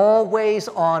flame always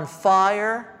on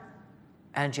fire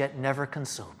and yet never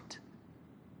consumed,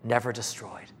 never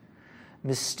destroyed,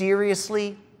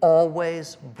 mysteriously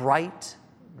always bright,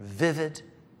 vivid,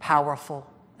 powerful,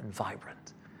 and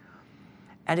vibrant.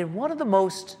 And in one of the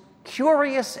most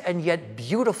curious and yet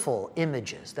beautiful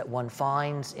images that one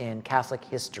finds in Catholic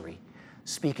history,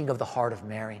 speaking of the heart of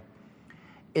Mary,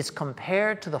 is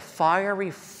compared to the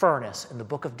fiery furnace in the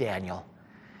book of Daniel,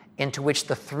 into which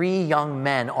the 3 young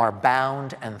men are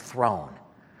bound and thrown.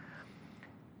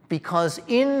 Because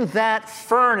in that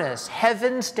furnace,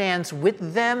 heaven stands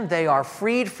with them, they are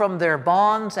freed from their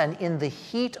bonds, and in the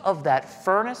heat of that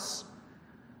furnace,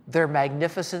 their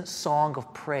magnificent song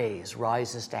of praise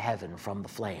rises to heaven from the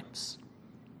flames.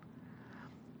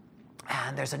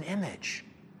 And there's an image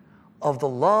of the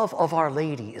love of Our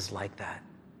Lady is like that.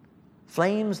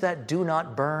 Flames that do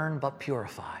not burn but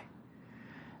purify.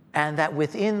 And that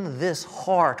within this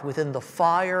heart, within the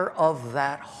fire of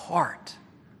that heart,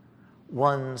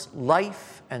 one's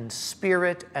life and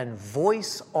spirit and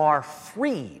voice are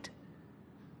freed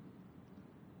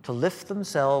to lift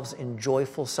themselves in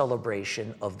joyful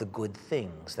celebration of the good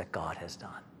things that God has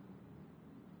done.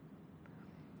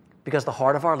 Because the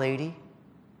heart of Our Lady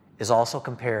is also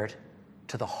compared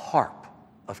to the harp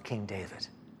of King David.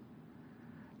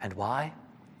 And why?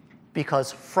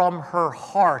 Because from her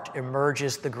heart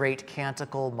emerges the great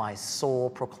canticle, "My soul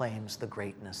proclaims the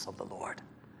greatness of the Lord,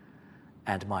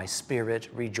 and my spirit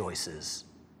rejoices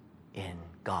in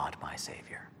God my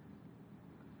Savior."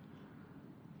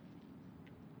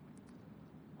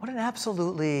 What an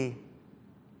absolutely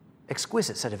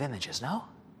exquisite set of images, no?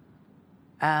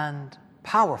 And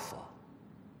powerful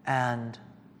and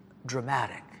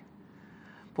dramatic.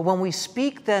 But when we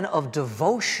speak then of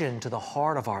devotion to the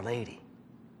heart of Our Lady,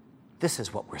 this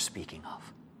is what we're speaking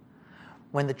of.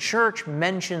 When the Church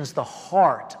mentions the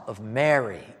heart of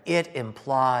Mary, it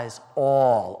implies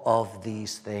all of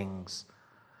these things.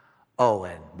 Oh,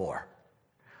 and more.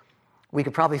 We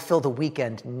could probably fill the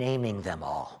weekend naming them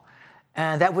all.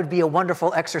 And that would be a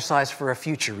wonderful exercise for a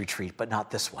future retreat, but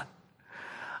not this one.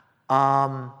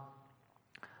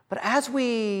 But as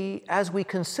we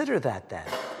consider that then,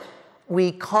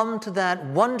 we come to that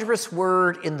wondrous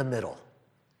word in the middle,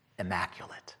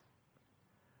 immaculate.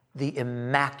 The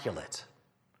immaculate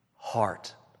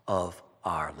heart of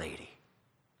Our Lady.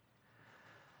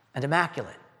 And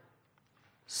immaculate,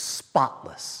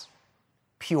 spotless,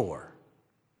 pure,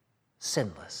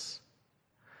 sinless.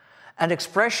 An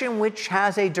expression which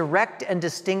has a direct and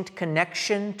distinct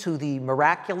connection to the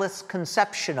miraculous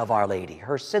conception of Our Lady,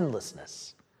 her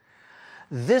sinlessness.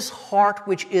 This heart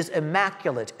which is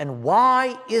immaculate. And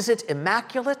why is it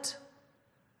immaculate?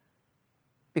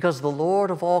 Because the Lord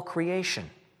of all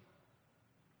creation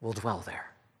will dwell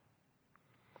there.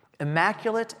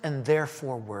 Immaculate and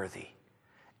therefore worthy.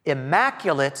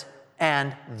 Immaculate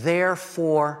and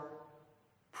therefore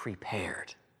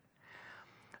prepared.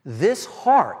 This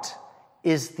heart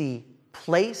is the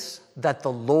place that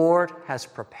the Lord has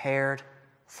prepared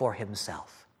for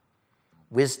himself.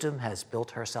 Wisdom has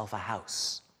built herself a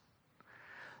house.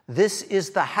 This is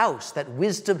the house that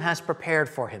wisdom has prepared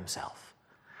for himself.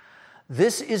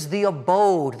 This is the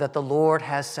abode that the Lord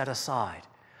has set aside.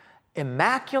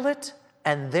 Immaculate,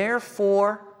 and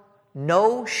therefore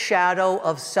no shadow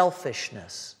of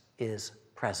selfishness is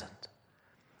present.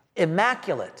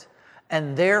 Immaculate,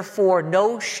 and therefore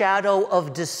no shadow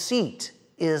of deceit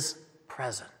is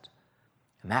present.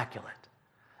 Immaculate,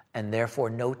 and therefore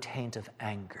no taint of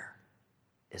anger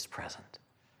is present.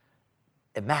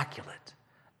 Immaculate,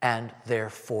 and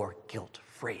therefore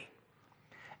guilt-free.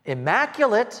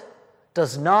 Immaculate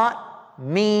does not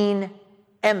mean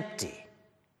empty.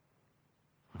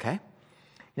 Okay?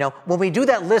 You know, when we do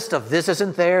that list of this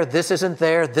isn't there, this isn't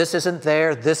there, this isn't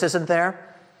there, this isn't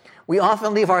there, we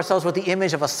often leave ourselves with the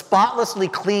image of a spotlessly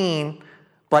clean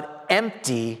but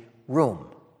empty room.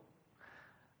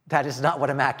 That is not what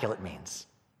immaculate means.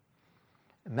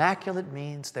 Immaculate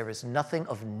means there is nothing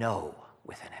of no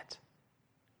within it,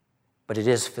 but it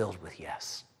is filled with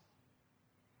yes.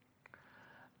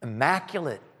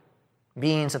 Immaculate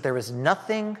means that there is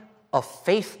nothing of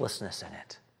faithlessness in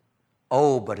it.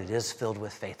 Oh, but it is filled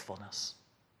with faithfulness.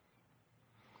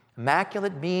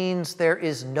 Immaculate means there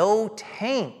is no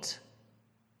taint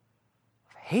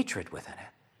of hatred within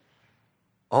it.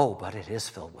 Oh, but it is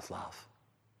filled with love.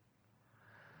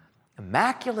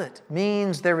 Immaculate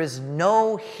means there is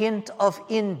no hint of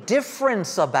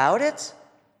indifference about it.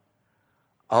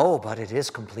 Oh, but it is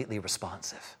completely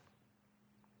responsive.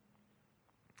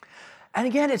 And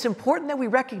again, it's important that we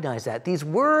recognize that. These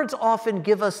words often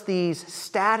give us these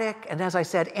static and, as I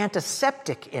said,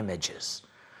 antiseptic images,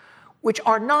 which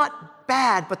are not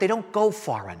bad, but they don't go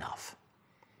far enough.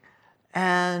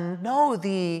 And no,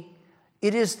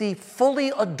 it is the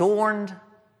fully adorned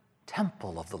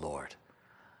temple of the Lord.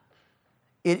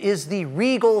 It is the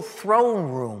regal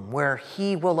throne room where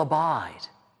he will abide.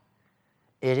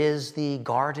 It is the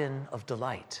garden of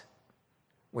delight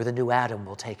where the new Adam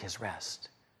will take his rest.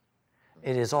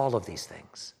 It is all of these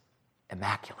things,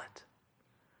 immaculate.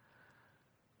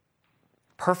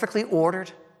 Perfectly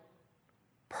ordered,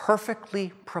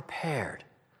 perfectly prepared,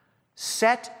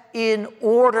 set in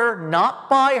order not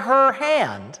by her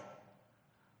hand,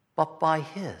 but by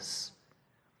his.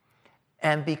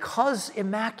 And because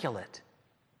immaculate,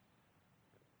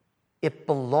 it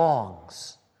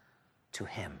belongs to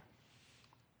him.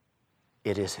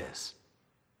 It is his.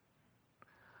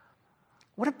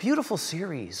 What a beautiful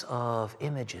series of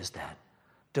images then.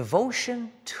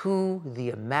 Devotion to the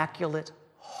Immaculate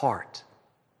Heart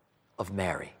of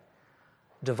Mary.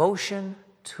 Devotion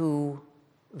to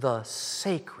the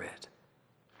Sacred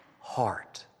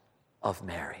Heart of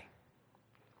Mary.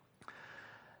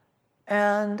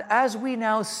 And as we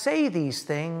now say these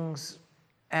things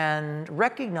and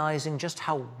recognizing just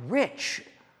how rich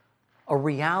a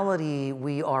reality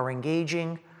we are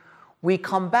engaging, we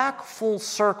come back full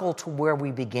circle to where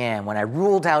we began when I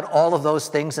ruled out all of those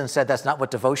things and said that's not what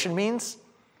devotion means.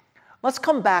 Let's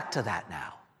come back to that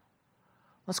now.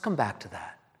 Let's come back to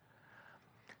that.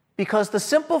 Because the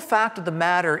simple fact of the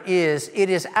matter is, it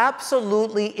is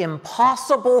absolutely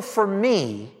impossible for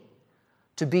me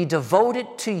to be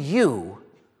devoted to you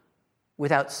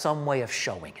without some way of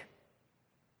showing it.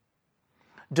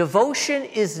 Devotion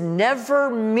is never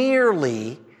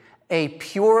merely a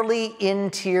purely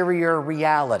interior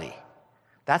reality.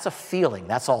 That's a feeling,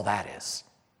 that's all that is.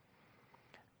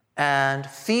 And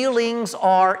feelings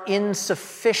are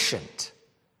insufficient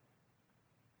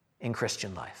in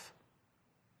Christian life.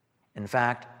 In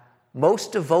fact,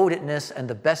 most devotedness and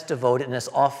the best devotedness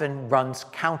often runs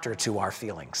counter to our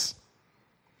feelings.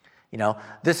 You know,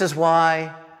 this is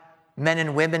why men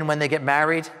and women, when they get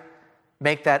married,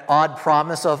 make that odd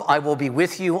promise of, I will be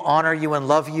with you, honor you, and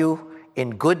love you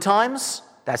in good times.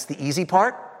 That's the easy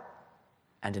part.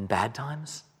 And in bad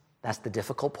times, that's the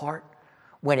difficult part.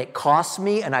 When it costs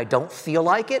me and I don't feel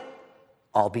like it,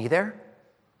 I'll be there.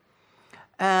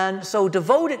 And so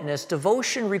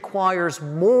devotion requires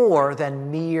more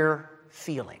than mere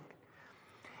feeling.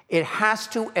 It has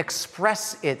to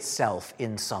express itself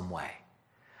in some way.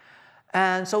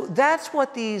 And so that's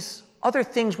what these other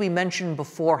things we mentioned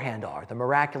beforehand are: the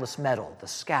miraculous medal, the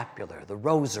scapular, the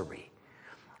rosary,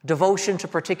 devotion to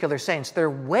particular saints. Their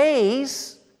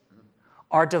ways,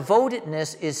 our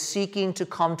devotedness is seeking to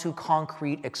come to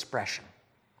concrete expression.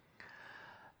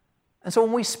 And so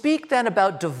when we speak then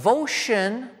about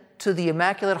devotion to the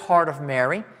Immaculate Heart of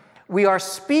Mary, we are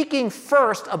speaking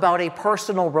first about a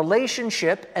personal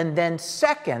relationship, and then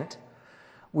second,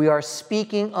 we are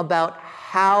speaking about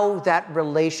how that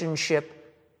relationship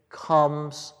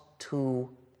comes to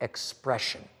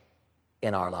expression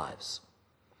in our lives.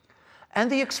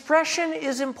 And the expression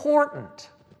is important,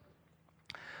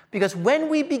 because when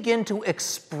we begin to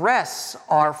express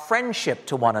our friendship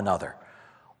to one another,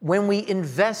 when we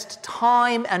invest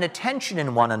time and attention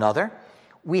in one another,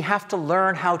 we have to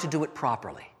learn how to do it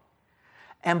properly.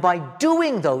 And by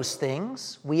doing those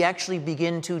things, we actually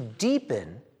begin to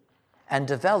deepen and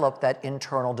develop that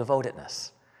internal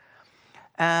devotedness.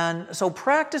 And so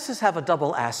practices have a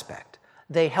double aspect.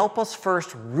 They help us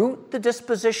first root the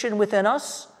disposition within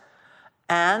us,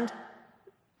 and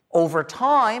over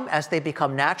time, as they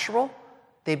become natural,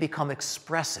 they become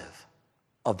expressive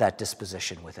of that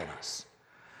disposition within us.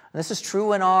 And this is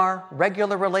true in our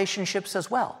regular relationships as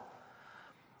well.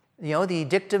 You know, the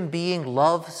dictum being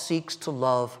love seeks to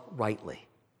love rightly.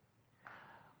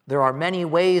 There are many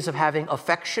ways of having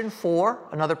affection for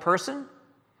another person,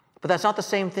 but that's not the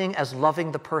same thing as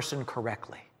loving the person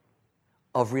correctly,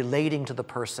 of relating to the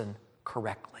person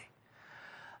correctly.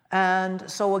 And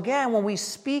so again, when we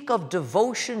speak of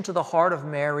devotion to the heart of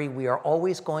Mary, we are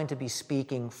always going to be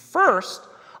speaking first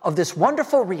of this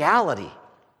wonderful reality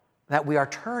that we are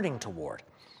turning toward.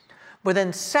 But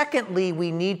then secondly, we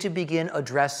need to begin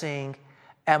addressing,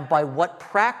 and by what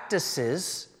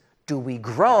practices do we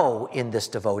grow in this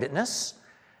devotedness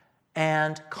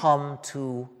and come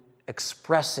to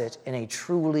express it in a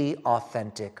truly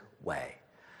authentic way.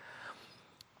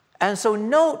 And so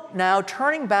note now,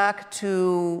 turning back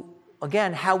to,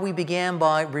 again, how we began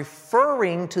by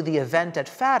referring to the event at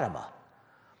Fatima.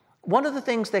 One of the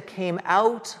things that came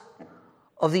out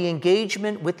of the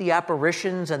engagement with the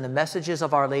apparitions and the messages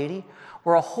of Our Lady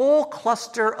were a whole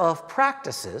cluster of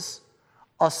practices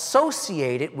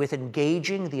associated with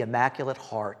engaging the Immaculate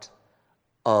Heart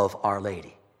of Our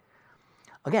Lady.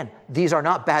 Again, these are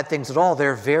not bad things at all.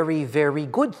 They're very, very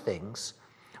good things.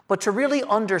 But to really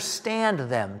understand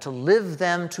them, to live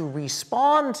them, to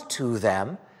respond to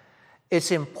them,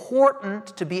 it's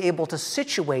important to be able to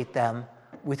situate them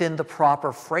within the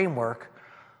proper framework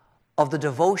of the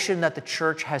devotion that the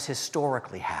Church has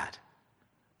historically had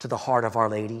to the heart of Our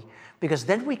Lady, because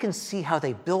then we can see how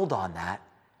they build on that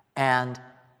and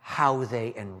how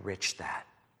they enrich that.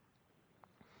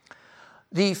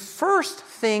 The first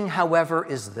thing, however,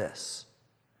 is this.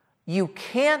 You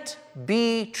can't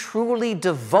be truly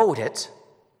devoted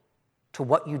to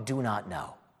what you do not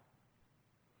know.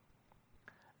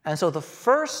 And so the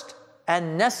first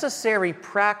and necessary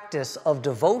practice of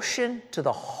devotion to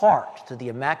the heart, to the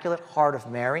Immaculate Heart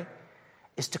of Mary,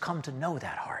 is to come to know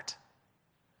that heart.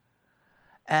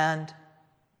 And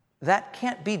that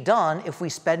can't be done if we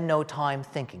spend no time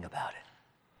thinking about it.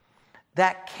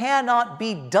 That cannot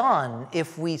be done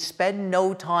if we spend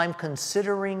no time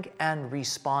considering and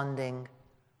responding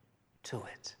to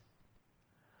it.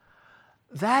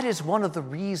 That is one of the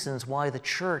reasons why the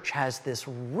Church has this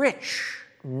rich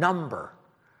number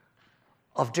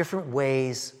of different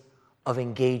ways of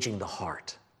engaging the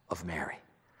heart of Mary.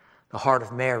 The heart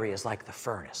of Mary is like the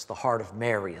furnace. The heart of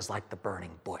Mary is like the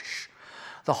burning bush.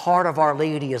 The heart of Our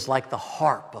Lady is like the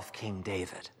harp of King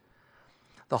David.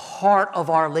 The heart of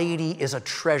Our Lady is a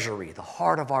treasury. The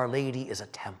heart of Our Lady is a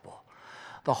temple.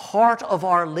 The heart of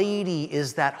Our Lady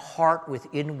is that heart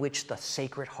within which the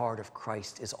Sacred Heart of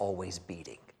Christ is always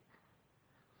beating.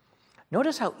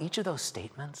 Notice how each of those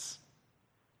statements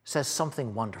says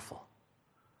something wonderful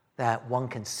that one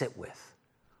can sit with,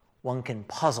 one can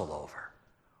puzzle over,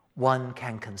 one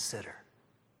can consider.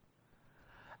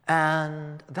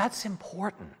 And that's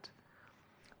important,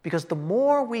 because the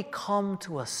more we come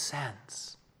to a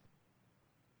sense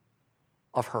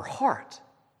of her heart,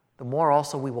 the more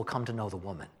also we will come to know the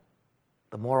woman.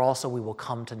 The more also we will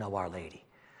come to know Our Lady.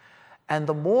 And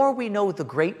the more we know the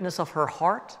greatness of her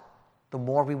heart, the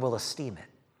more we will esteem it.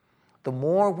 The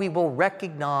more we will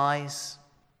recognize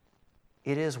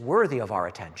it is worthy of our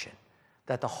attention,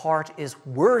 that the heart is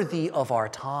worthy of our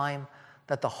time,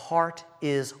 that the heart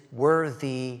is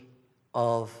worthy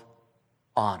of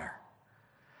honor.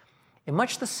 In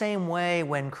much the same way,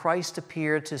 when Christ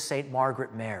appeared to St.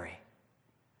 Margaret Mary,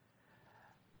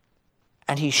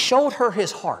 and he showed her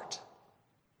his heart,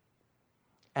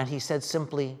 and he said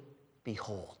simply,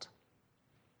 "Behold,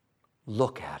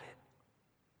 look at it,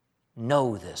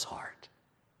 know this heart,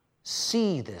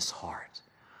 see this heart,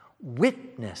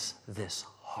 witness this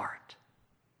heart."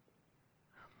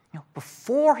 You know,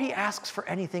 before he asks for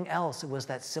anything else, it was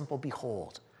that simple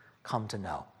 "behold, come to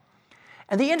know."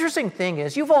 And the interesting thing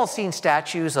is, you've all seen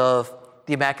statues of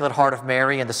the Immaculate Heart of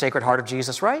Mary and the Sacred Heart of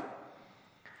Jesus, right?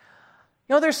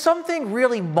 You know, there's something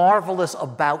really marvelous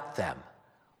about them,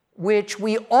 which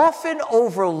we often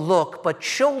overlook, but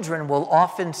children will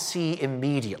often see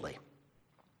immediately.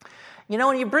 You know,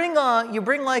 when you bring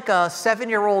like a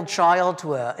 7-year-old child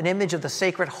to an image of the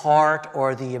Sacred Heart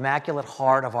or the Immaculate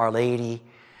Heart of Our Lady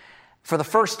for the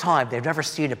first time, they've never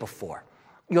seen it before,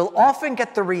 you'll often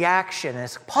get the reaction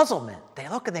as puzzlement. They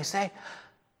look and they say,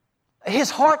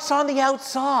 "His heart's on the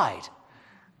outside."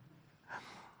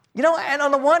 You know, and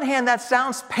on the one hand, that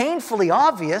sounds painfully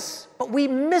obvious, but we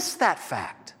miss that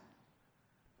fact.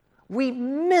 We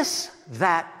miss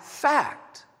that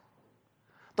fact.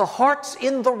 The heart's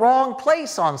in the wrong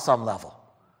place on some level.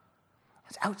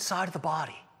 It's outside of the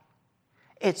body.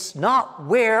 It's not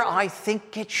where I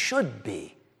think it should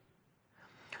be.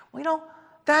 Well, you know,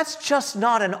 that's just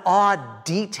not an odd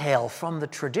detail from the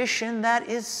tradition. That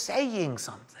is saying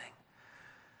something.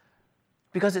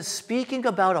 Because it's speaking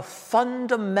about a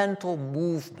fundamental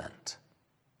movement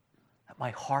that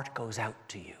my heart goes out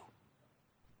to you.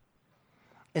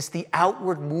 It's the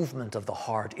outward movement of the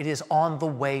heart. It is on the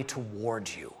way toward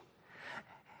you.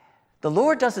 The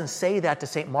Lord doesn't say that to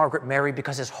St. Margaret Mary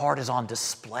because his heart is on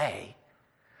display,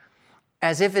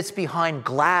 as if it's behind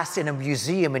glass in a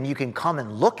museum and you can come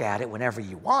and look at it whenever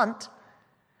you want.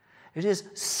 It is,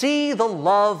 see the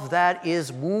love that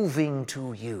is moving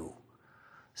to you.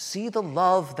 See the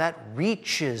love that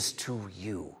reaches to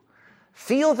you.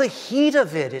 Feel the heat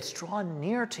of it. It's drawn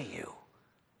near to you.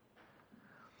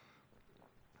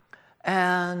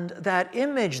 And that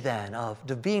image then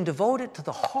of being devoted to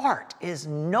the heart is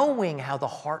knowing how the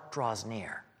heart draws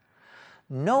near.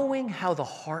 Knowing how the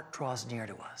heart draws near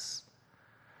to us.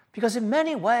 Because in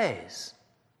many ways,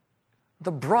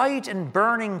 the bright and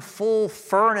burning full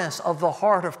furnace of the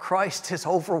heart of Christ is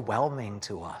overwhelming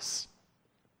to us.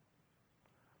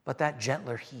 But that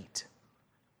gentler heat,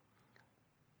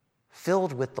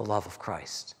 filled with the love of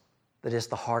Christ, that is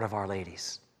the heart of Our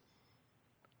Lady's,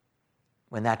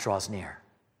 when that draws near,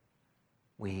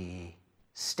 we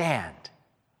stand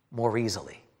more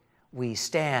easily. We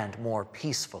stand more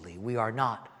peacefully. We are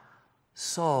not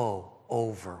so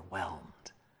overwhelmed.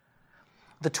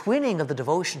 The twinning of the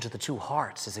devotion to the two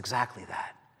hearts is exactly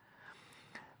that.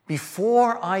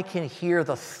 Before I can hear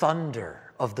the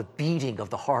thunder of the beating of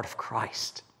the heart of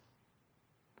Christ,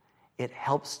 it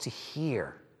helps to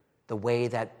hear the way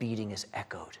that beating is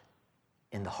echoed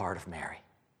in the heart of Mary.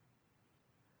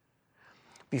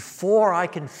 Before I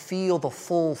can feel the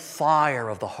full fire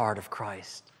of the heart of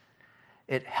Christ,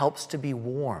 it helps to be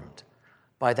warmed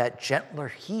by that gentler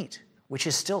heat, which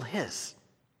is still his,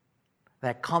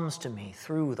 that comes to me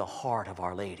through the heart of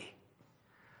Our Lady.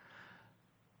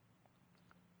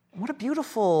 What a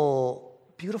beautiful,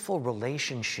 beautiful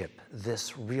relationship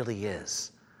this really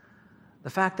is. The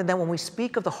fact that when we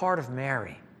speak of the heart of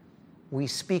Mary, we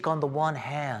speak on the one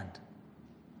hand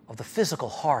of the physical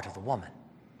heart of the woman.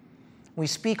 We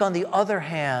speak on the other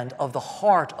hand of the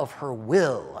heart of her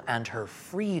will and her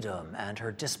freedom and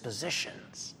her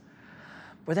dispositions.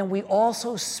 But then we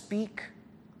also speak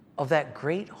of that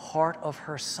great heart of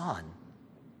her Son,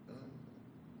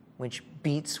 which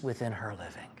beats within her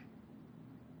living.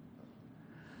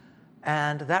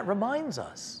 And that reminds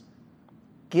us,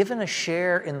 given a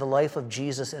share in the life of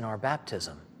Jesus in our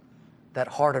baptism, that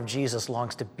heart of Jesus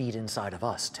longs to beat inside of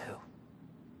us too.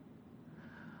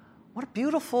 What a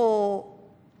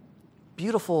beautiful,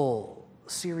 beautiful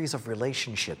series of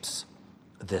relationships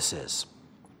this is.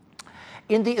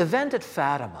 In the event at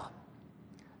Fatima,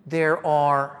 there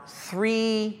are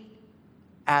three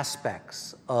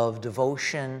aspects of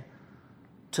devotion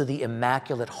to the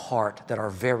Immaculate Heart that are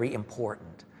very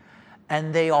important.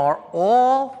 And they are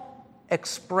all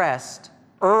expressed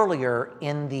earlier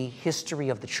in the history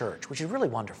of the Church, which is really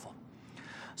wonderful.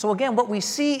 So again, what we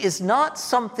see is not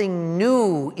something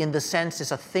new in the sense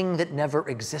it's a thing that never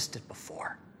existed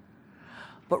before,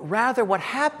 but rather what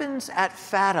happens at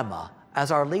Fatima as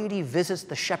Our Lady visits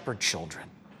the shepherd children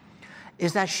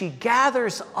is that she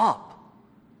gathers up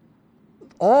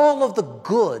all of the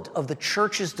good of the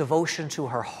Church's devotion to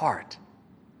her heart,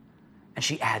 and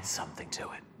she adds something to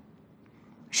it.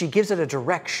 She gives it a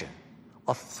direction,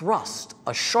 a thrust,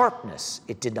 a sharpness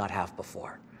it did not have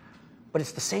before. But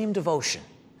it's the same devotion,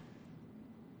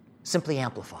 simply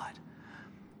amplified.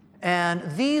 And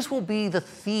these will be the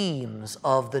themes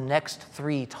of the next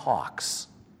three talks,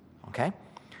 okay?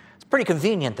 It's pretty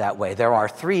convenient that way. There are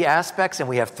three aspects, and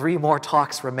we have three more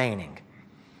talks remaining.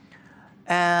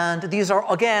 And these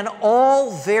are, again,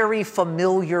 all very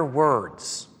familiar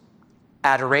words: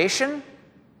 adoration,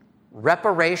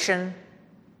 reparation,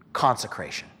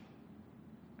 consecration.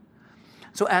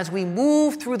 So as we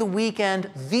move through the weekend,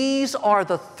 these are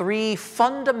the three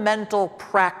fundamental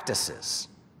practices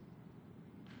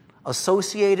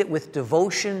associated with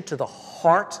devotion to the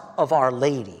heart of Our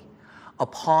Lady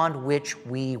upon which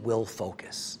we will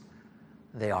focus.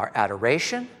 They are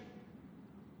adoration,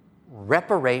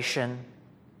 reparation,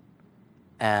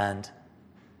 and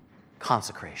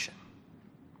consecration.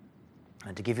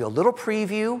 And to give you a little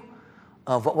preview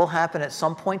of what will happen at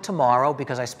some point tomorrow,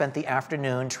 because I spent the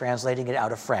afternoon translating it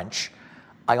out of French.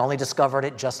 I only discovered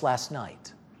it just last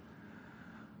night.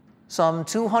 Some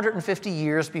 250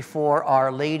 years before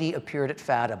Our Lady appeared at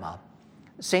Fatima,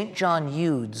 St. John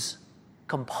Eudes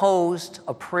composed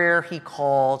a prayer he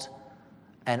called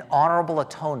an honorable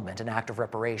atonement, an act of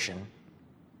reparation,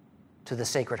 to the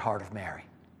Sacred Heart of Mary.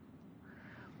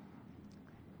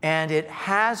 And it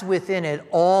has within it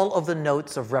all of the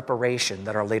notes of reparation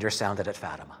that are later sounded at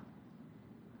Fatima.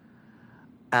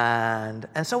 And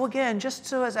so again, just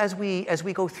so as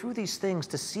we go through these things,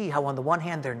 to see how on the one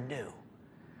hand they're new,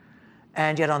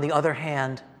 and yet on the other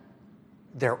hand,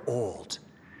 they're old.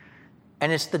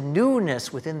 And it's the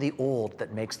newness within the old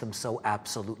that makes them so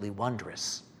absolutely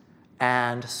wondrous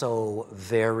and so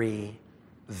very,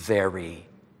 very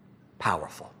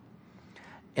powerful.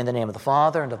 In the name of the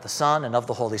Father, and of the Son, and of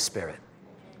the Holy Spirit.